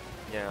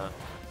 Yeah.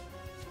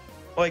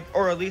 Like,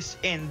 or at least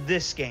in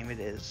this game it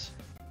is.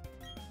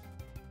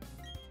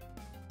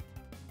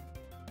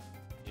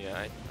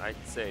 Yeah, I'd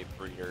say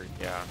breeder,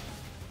 yeah.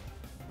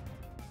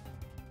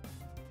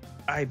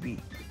 I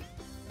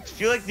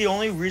feel like the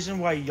only reason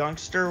why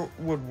youngster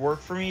would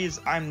work for me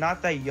is I'm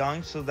not that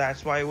young, so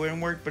that's why it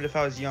wouldn't work. But if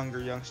I was younger,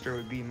 youngster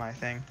would be my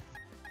thing.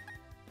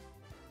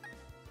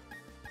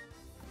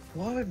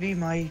 What would be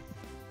my...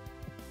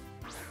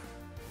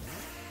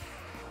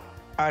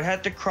 I'd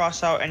have to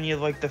cross out any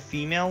of like the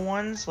female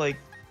ones, like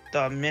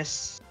the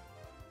Miss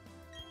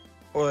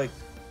or like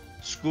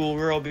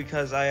Schoolgirl,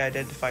 because I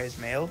identify as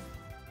male.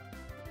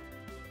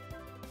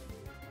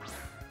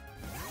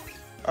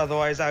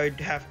 Otherwise, I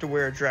would have to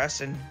wear a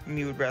dress, and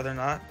me would rather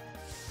not.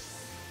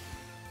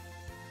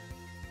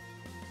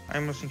 I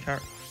almost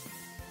encounter...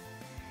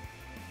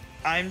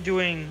 I'm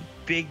doing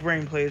big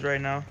brain plays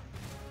right now.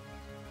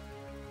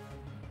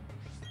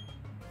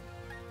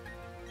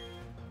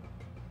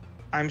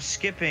 I'm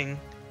skipping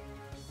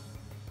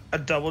a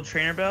double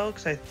trainer battle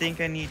because I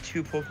think I need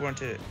 2 Pokemon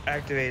to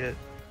activate it.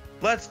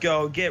 Let's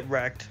go, get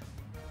wrecked.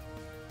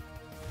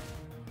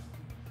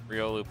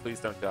 Riolu, please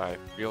don't die.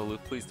 Riolu,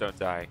 please don't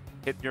die.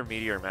 Hit your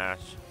Meteor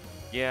Mash.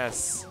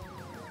 Yes.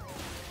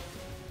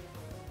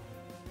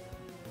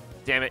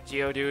 Damn it,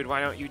 Geodude, why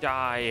don't you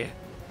die?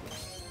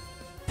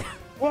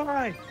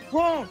 Why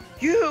won't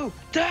you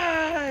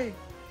die?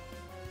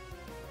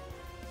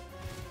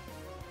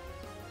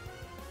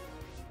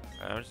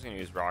 I'm just gonna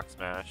use Rock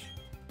Smash.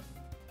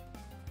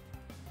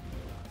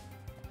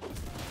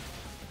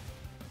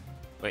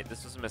 Wait,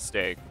 this was a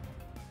mistake.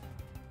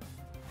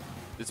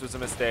 This was a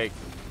mistake.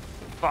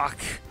 Fuck.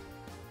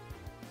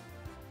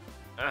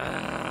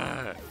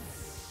 Ugh.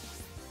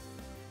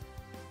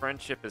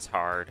 Friendship is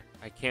hard.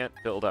 I can't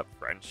build up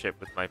friendship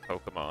with my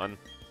Pokemon.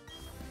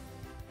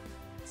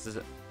 This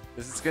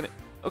is gonna...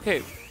 Okay,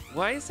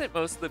 why is it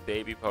most of the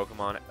baby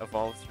Pokemon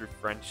evolve through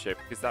friendship?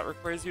 Because that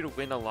requires you to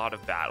win a lot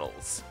of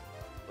battles.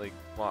 Like,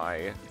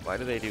 why? Why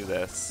do they do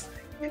this?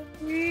 Can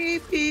we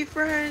be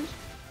friends?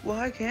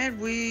 Why can't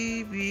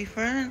we be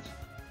friends?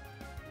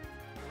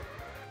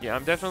 Yeah,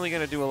 I'm definitely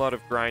gonna do a lot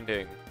of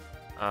grinding.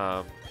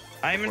 I'm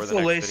in before the next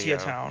Solacion video.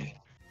 Town.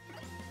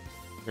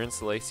 You're in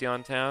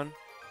Solacion Town?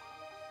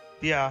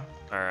 Yeah.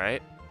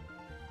 Alright.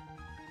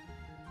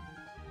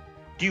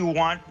 Do you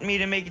want me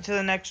to make it to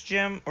the next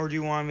gym, or do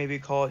you want to maybe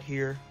call it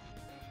here?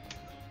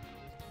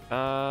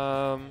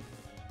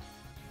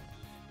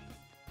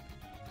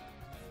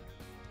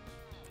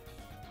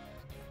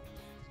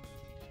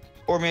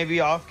 Or maybe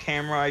off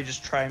camera, I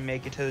just try and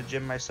make it to the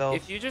gym myself.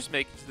 If you just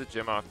make it to the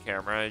gym off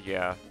camera,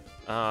 yeah.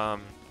 Yeah,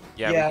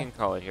 Yeah. we can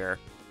call it here.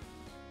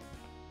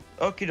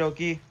 Okie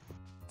dokie.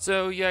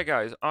 So yeah,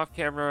 guys, off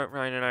camera,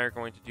 Ryan and I are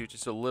going to do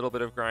just a little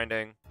bit of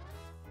grinding.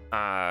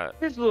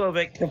 Just a little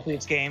bit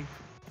completes game.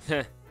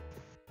 We're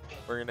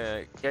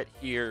gonna get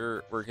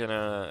here. We're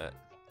gonna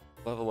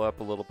level up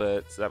a little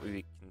bit so that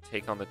we can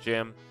take on the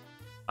gym.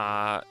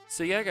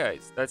 So yeah,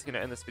 guys, that's gonna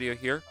end this video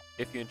here.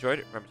 If you enjoyed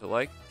it, remember to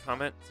like,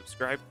 comment,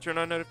 subscribe, turn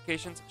on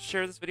notifications,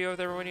 share this video with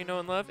everyone you know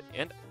and love,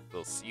 and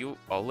we'll see you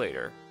all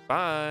later.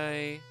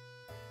 Bye!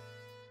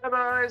 Bye,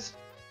 guys.